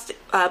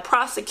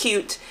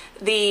prosecute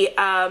the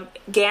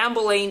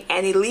gambling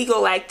and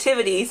illegal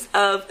activities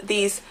of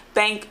these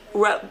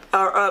bankrupt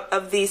or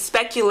of these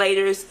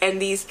speculators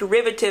and these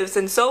derivatives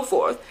and so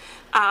forth.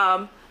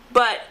 But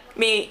I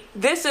mean,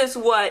 this is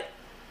what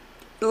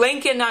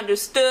Lincoln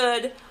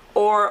understood,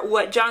 or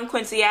what John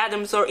Quincy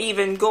Adams, or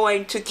even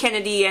going to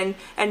Kennedy and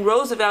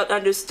Roosevelt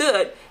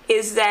understood,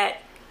 is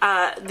that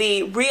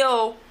the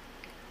real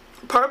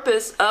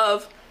purpose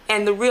of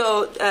and the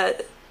real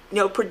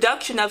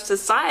production of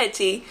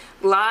society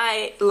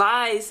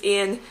lies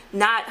in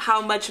not how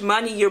much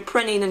money you're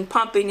printing and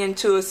pumping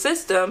into a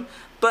system,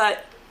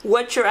 but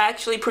what you're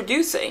actually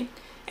producing.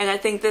 And I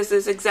think this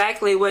is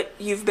exactly what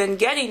you've been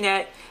getting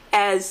at,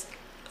 as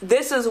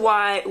this is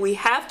why we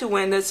have to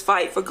win this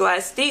fight for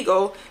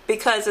Glass-Steagall,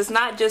 because it's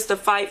not just a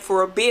fight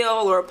for a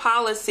bill or a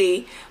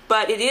policy,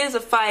 but it is a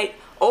fight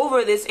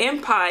over this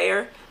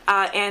empire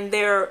and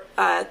their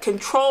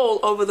control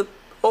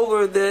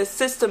over the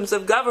systems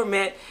of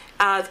government,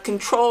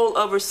 control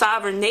over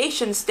sovereign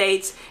nation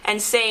states,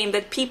 and saying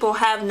that people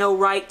have no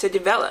right to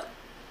develop.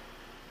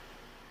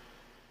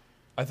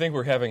 I think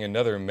we're having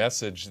another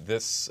message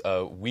this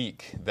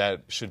week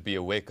that should be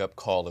a wake-up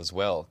call as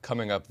well.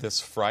 Coming up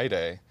this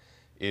Friday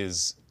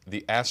is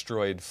the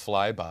asteroid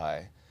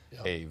flyby,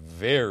 a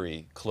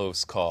very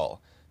close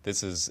call.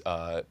 This is,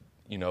 at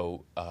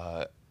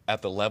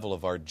the level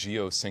of our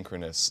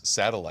geosynchronous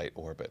satellite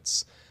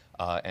orbits.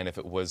 And if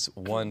it was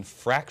one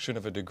fraction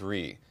of a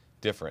degree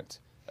different,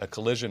 a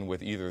collision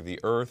with either the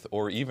Earth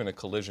or even a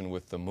collision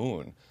with the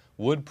Moon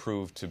would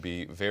prove to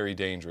be very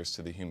dangerous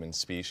to the human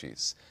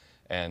species.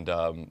 And,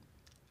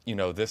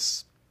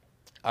 this,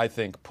 I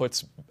think,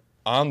 puts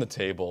on the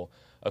table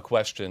a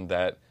question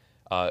that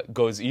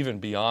goes even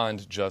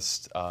beyond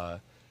just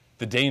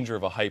the danger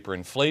of a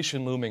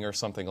hyperinflation looming or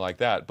something like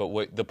that.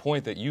 But the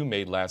point that you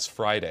made last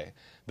Friday,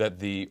 that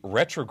the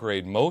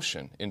retrograde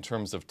motion in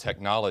terms of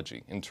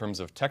technology, in terms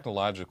of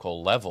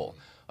technological level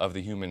of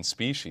the human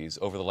species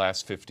over the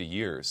last 50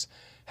 years,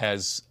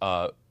 has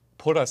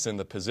put us in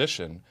the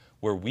position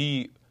where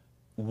we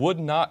would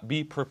not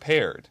be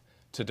prepared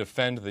to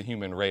defend the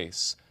human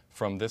race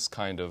from this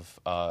kind of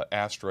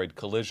asteroid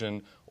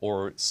collision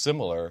or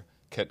similar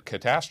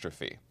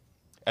catastrophe.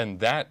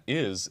 And that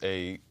is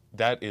the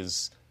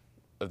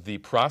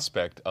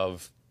prospect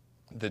of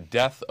the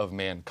death of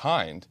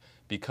mankind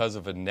because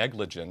of a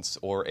negligence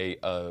or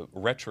a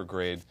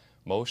retrograde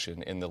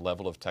motion in the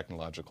level of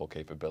technological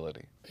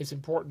capability. It's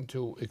important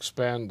to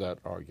expand that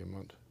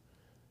argument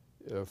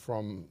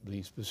from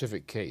the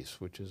specific case,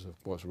 which is,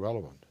 of course,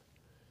 relevant.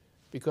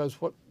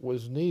 Because what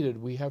was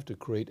needed, we have to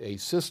create a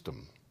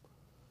system,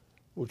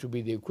 which would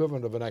be the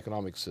equivalent of an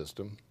economic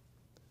system.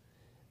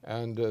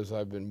 And as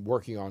I've been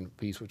working on a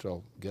piece, which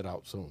I'll get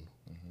out soon,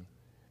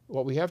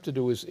 what we have to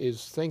do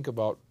is think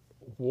about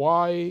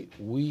why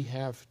we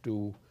have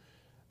to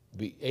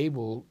be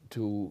able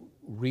to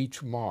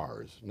reach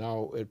Mars.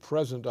 Now, at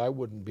present, I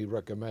wouldn't be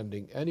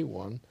recommending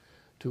anyone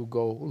to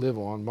go live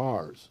on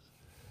Mars.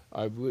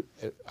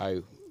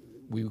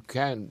 We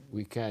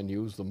can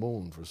use the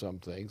moon for some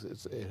things.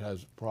 It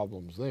has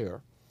problems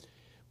there.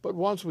 But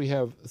once we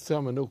have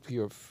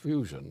thermonuclear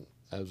fusion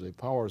as a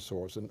power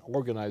source and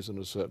organized in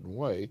a certain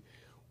way,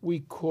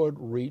 we could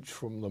reach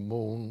from the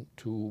moon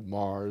to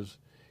Mars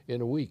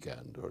in a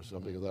weekend or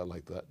something of that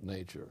like that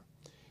nature.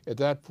 At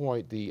that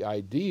point, the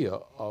idea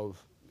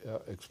of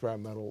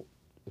experimental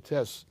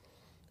tests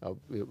of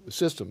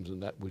systems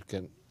and that which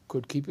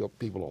could keep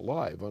people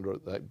alive under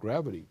that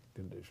gravity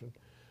condition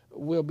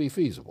will be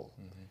feasible.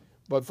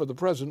 But for the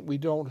present, we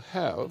don't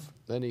have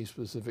any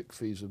specific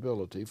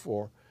feasibility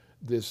for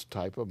this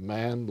type of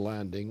manned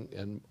landing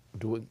and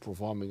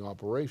performing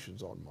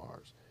operations on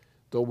Mars,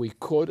 though we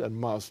could and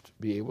must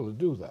be able to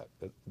do that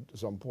at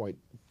some point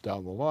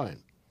down the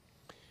line.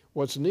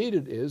 What's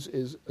needed is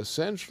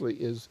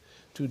essentially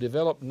to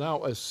develop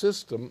now a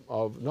system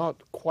of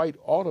not quite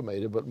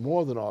automated, but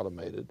more than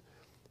automated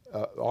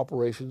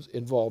operations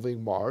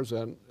involving Mars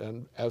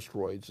and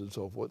asteroids and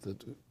so forth.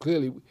 That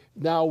clearly,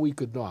 now we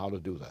could know how to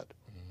do that.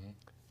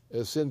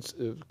 Since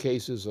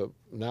cases of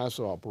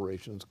NASA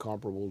operations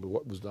comparable to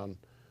what was done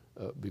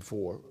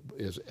before,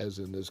 as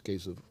in this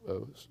case of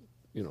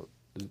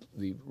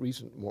the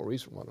more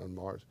recent one on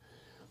Mars,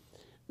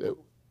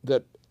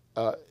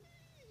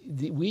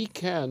 we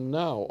can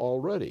now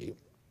already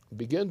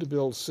begin to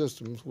build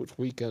systems which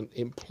we can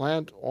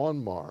implant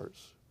on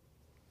Mars,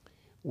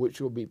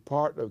 which will be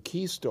part of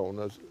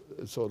keystone,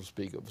 so to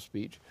speak, of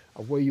speech,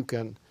 of where you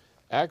can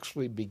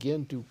actually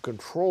begin to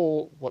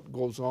control what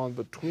goes on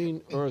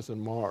between Earth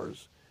and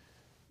Mars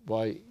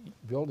by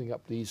building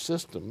up these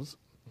systems,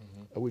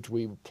 which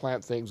we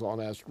plant things on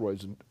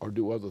asteroids or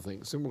do other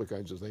things, similar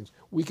kinds of things.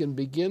 We can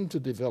begin to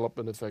develop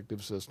an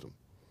effective system.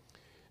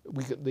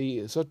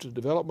 Such a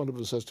development of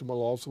the system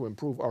will also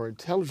improve our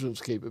intelligence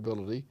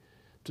capability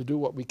to do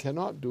what we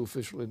cannot do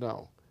efficiently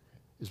now,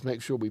 is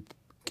make sure we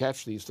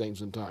catch these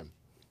things in time.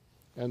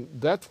 And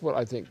that's what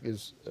I think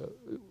is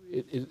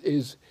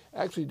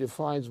actually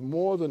defines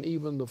more than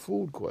even the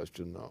food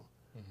question now.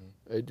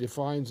 It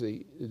defines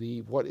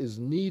what is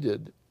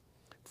needed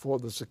for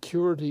the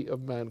security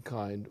of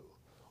mankind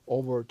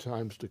over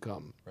times to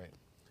come. Right.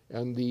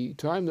 And the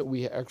time that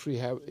we actually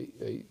have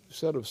a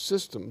set of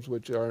systems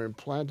which are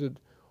implanted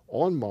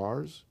on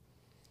Mars,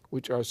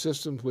 which are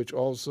systems which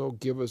also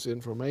give us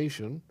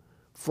information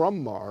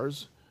from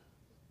Mars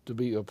to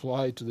be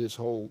applied to this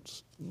whole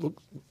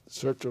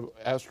search of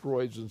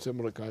asteroids and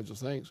similar kinds of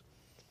things.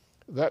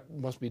 That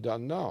must be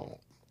done now,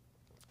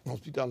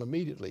 must be done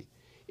immediately.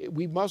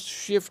 We must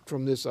shift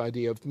from this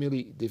idea of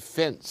merely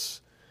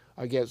defense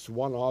against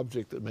one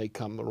object that may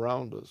come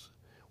around us.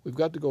 We've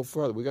got to go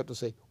further. We've got to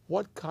say,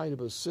 what kind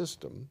of a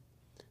system,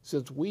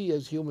 since we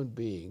as human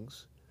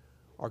beings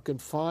are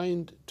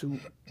confined to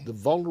the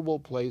vulnerable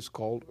place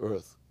called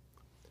Earth,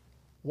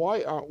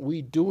 why aren't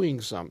we doing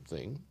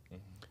something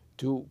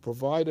to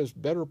provide us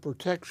better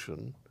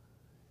protection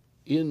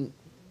in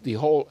the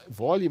whole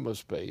volume of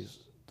space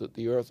that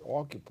the Earth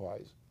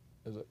occupies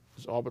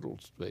as orbital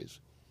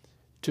space,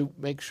 to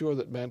make sure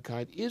that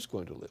mankind is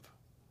going to live?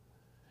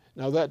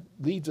 Now that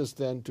leads us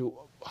then to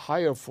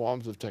higher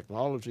forms of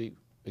technology,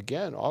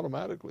 again,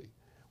 automatically,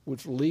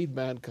 which lead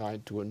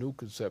mankind to a new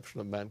conception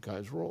of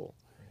mankind's role.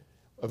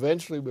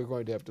 Eventually, we're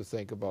going to have to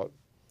think about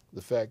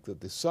the fact that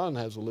the sun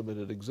has a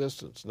limited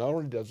existence. Not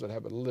only does it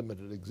have a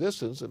limited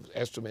existence, it's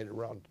estimated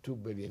around 2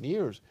 billion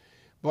years,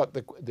 but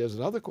there's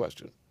another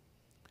question.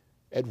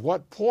 At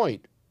what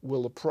point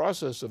will the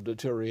process of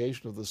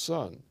deterioration of the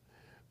sun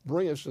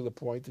bring us to the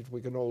point that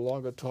we can no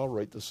longer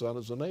tolerate the sun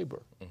as a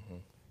neighbor?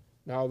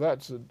 Now,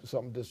 that's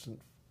some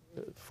distance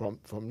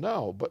from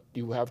now, but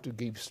you have to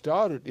keep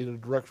started in a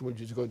direction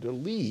which is going to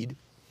lead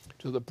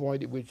to the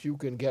point at which you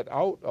can get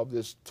out of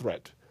this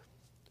threat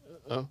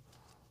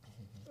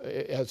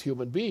as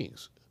human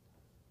beings.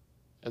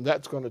 And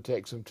that's going to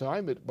take some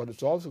time, but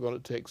it's also going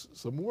to take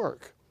some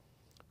work.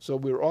 So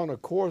we're on a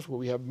course where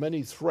we have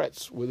many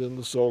threats within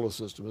the solar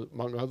system,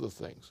 among other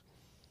things.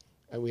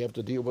 And we have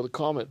to deal with the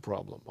comet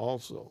problem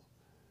also.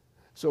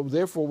 So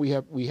therefore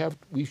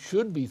we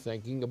should be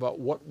thinking about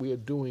what we are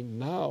doing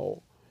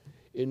now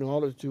in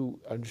order to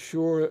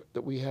ensure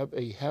that we have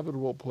a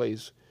habitable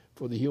place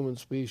for the human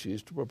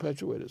species to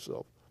perpetuate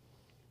itself.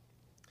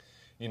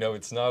 You know,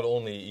 it's not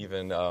only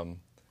even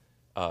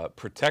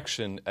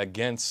protection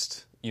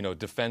against,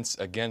 defense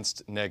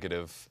against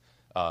negative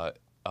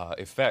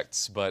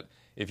effects, but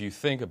if you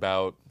think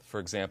about, for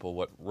example,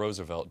 what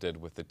Roosevelt did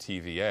with the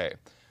TVA,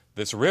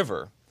 this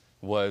river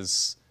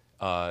was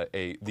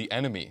the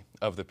enemy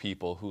of the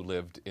people who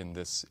lived in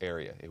this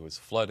area. It was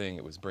flooding,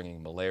 it was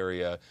bringing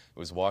malaria, it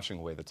was washing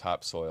away the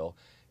topsoil.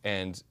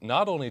 And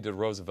not only did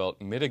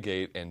Roosevelt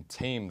mitigate and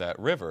tame that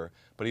river,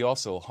 but he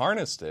also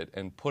harnessed it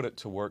and put it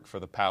to work for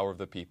the power of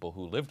the people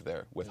who lived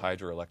there with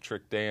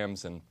hydroelectric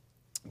dams and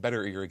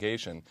better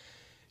irrigation.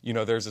 You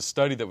know, there's a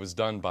study that was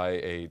done by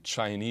a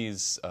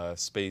Chinese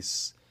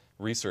space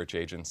research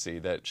agency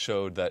that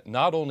showed that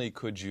not only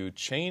could you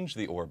change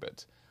the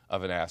orbit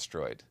of an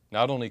asteroid,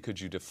 not only could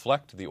you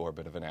deflect the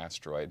orbit of an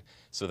asteroid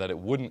so that it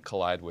wouldn't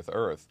collide with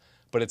Earth,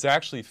 but it's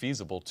actually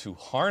feasible to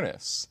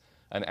harness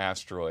an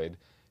asteroid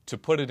to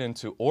put it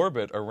into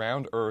orbit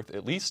around Earth,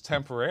 at least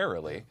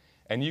temporarily,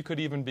 and you could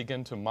even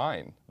begin to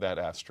mine that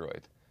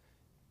asteroid.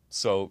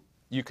 So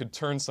you could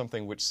turn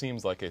something which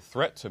seems like a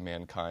threat to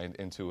mankind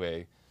into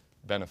a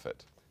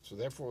benefit. So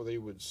therefore they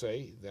would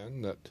say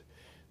then that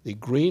the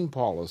green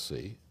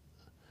policy,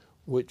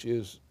 which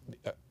is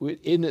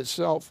in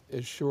itself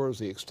assures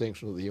the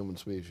extinction of the human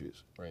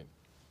species. Right.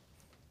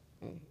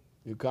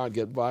 You can't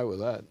get by with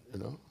that, you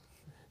know.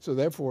 So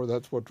therefore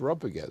that's what we're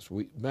up against.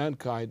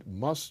 Mankind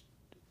must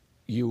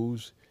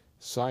use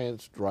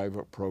science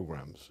driver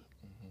programs,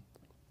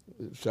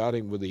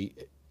 starting with the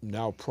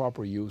now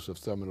proper use of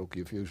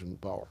thermonuclear fusion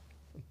power.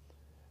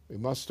 We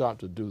must start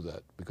to do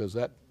that because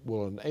that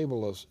will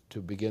enable us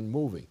to begin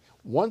moving.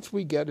 Once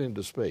we get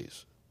into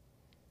space,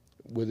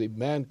 with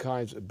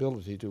mankind's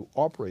ability to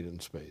operate in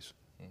space,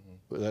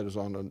 that is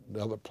on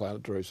another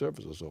planetary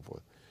surface and so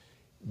forth,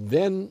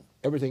 then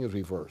everything is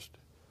reversed.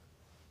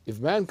 If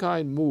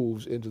mankind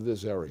moves into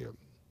this area,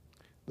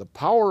 the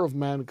power of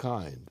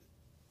mankind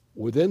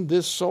within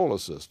this solar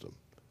system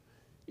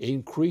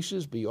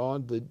increases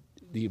beyond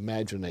the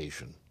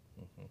imagination.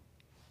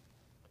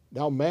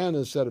 Now man,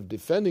 instead of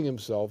defending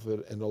himself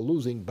in a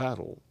losing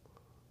battle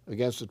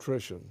against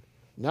attrition,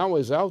 now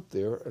is out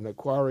there and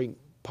acquiring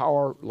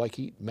power like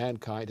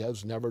mankind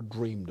has never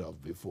dreamed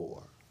of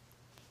before.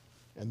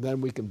 And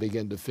then we can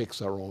begin to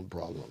fix our own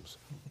problems.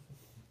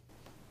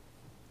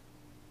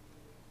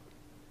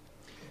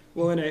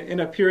 Well, in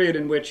a period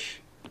in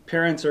which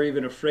parents are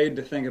even afraid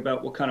to think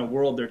about what kind of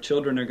world their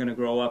children are going to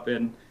grow up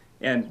in,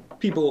 and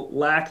people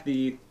lack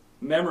the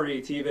memory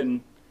to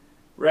even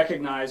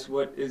recognize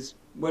what has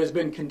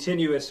been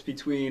continuous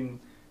between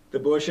the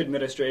Bush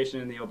administration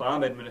and the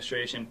Obama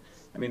administration.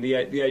 I mean, the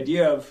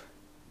idea of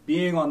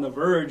being on the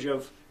verge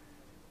of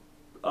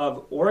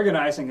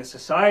organizing a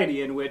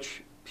society in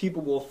which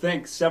people will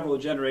think several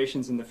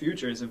generations in the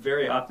future is a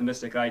very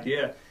optimistic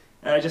idea.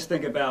 And I just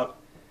think about,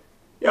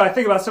 I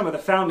think about some of the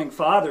founding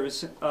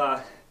fathers,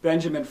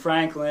 Benjamin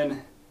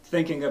Franklin,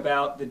 thinking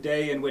about the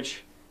day in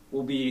which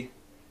we'll be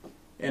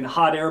in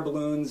hot air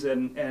balloons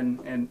and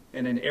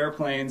in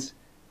airplanes,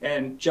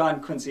 and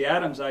John Quincy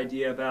Adams'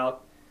 idea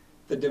about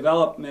the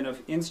development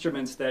of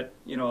instruments that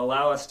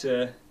allow us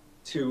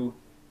to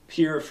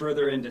peer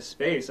further into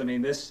space. I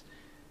mean, this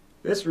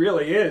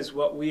really is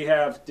what we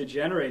have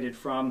degenerated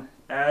from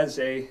as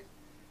a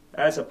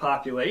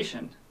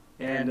population,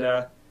 and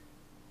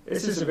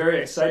this is a very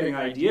exciting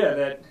idea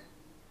that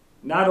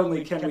not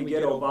only can we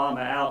get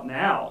Obama out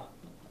now,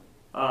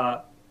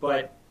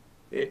 but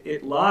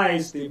it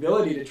lies the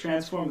ability to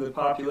transform the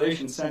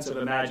population's sense of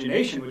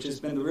imagination, which has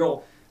been the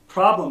real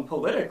problem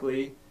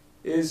politically,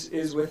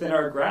 is within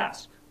our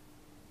grasp.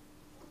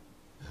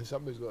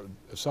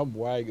 Some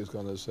wag is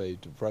going to say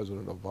to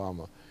President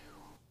Obama,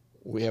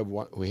 we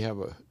have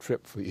a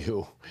trip for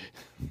you.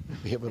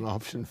 We have an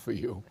option for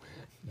you.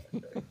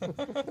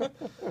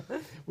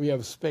 We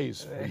have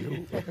space for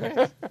you.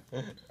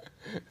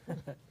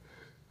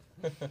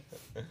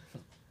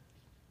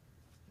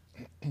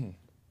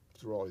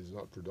 After all, he's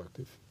not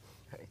productive.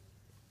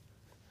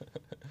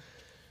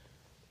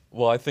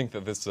 Well, I think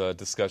that this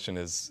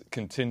discussion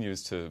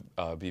continues to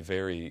be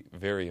very,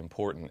 very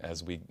important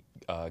as we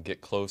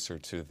get closer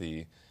to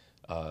the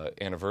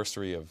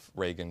anniversary of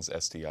Reagan's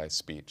SDI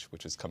speech,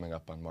 which is coming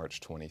up on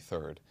March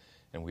 23rd.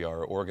 And we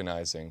are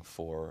organizing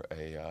for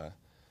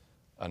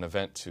an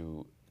event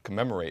to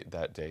commemorate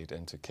that date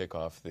and to kick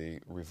off the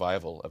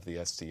revival of the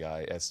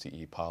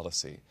SDI-SDE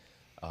policy.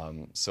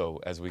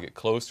 So as we get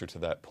closer to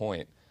that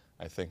point,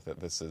 I think that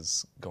this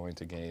is going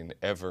to gain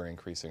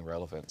ever-increasing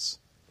relevance.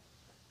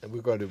 And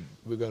we're going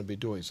to be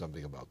doing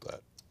something about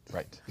that.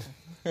 Right.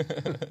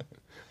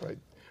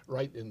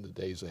 Right in the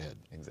days ahead.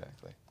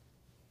 Exactly.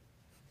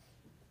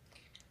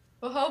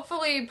 Well,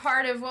 hopefully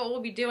part of what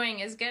we'll be doing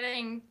is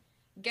getting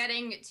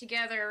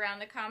together around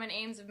the common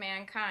aims of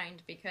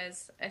mankind,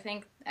 because I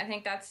think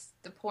that's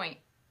the point.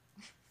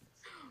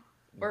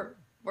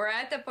 We're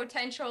at the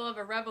potential of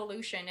a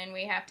revolution, and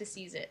we have to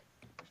seize it.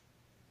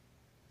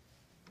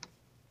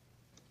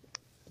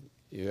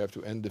 You have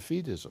to end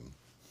defeatism.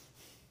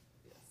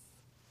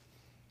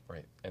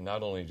 Right. And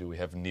not only do we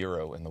have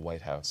Nero in the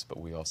White House, but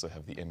we also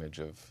have the image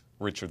of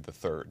Richard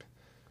III.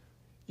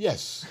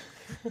 Yes.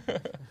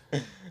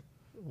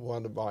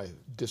 One of my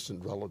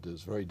distant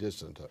relatives, very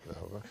distant,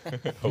 however.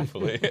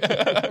 Hopefully.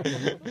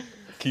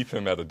 Keep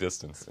him at a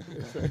distance.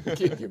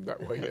 Keep him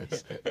that way,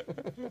 yes.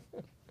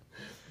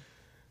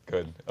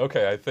 Good.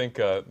 Okay, I think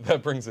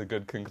that brings a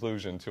good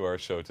conclusion to our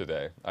show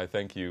today. I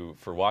thank you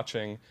for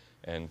watching,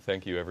 and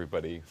thank you,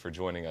 everybody, for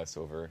joining us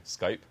over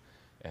Skype.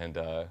 And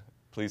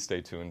please stay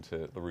tuned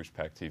to LaRouche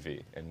PAC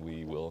TV, and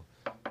we will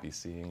be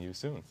seeing you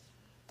soon.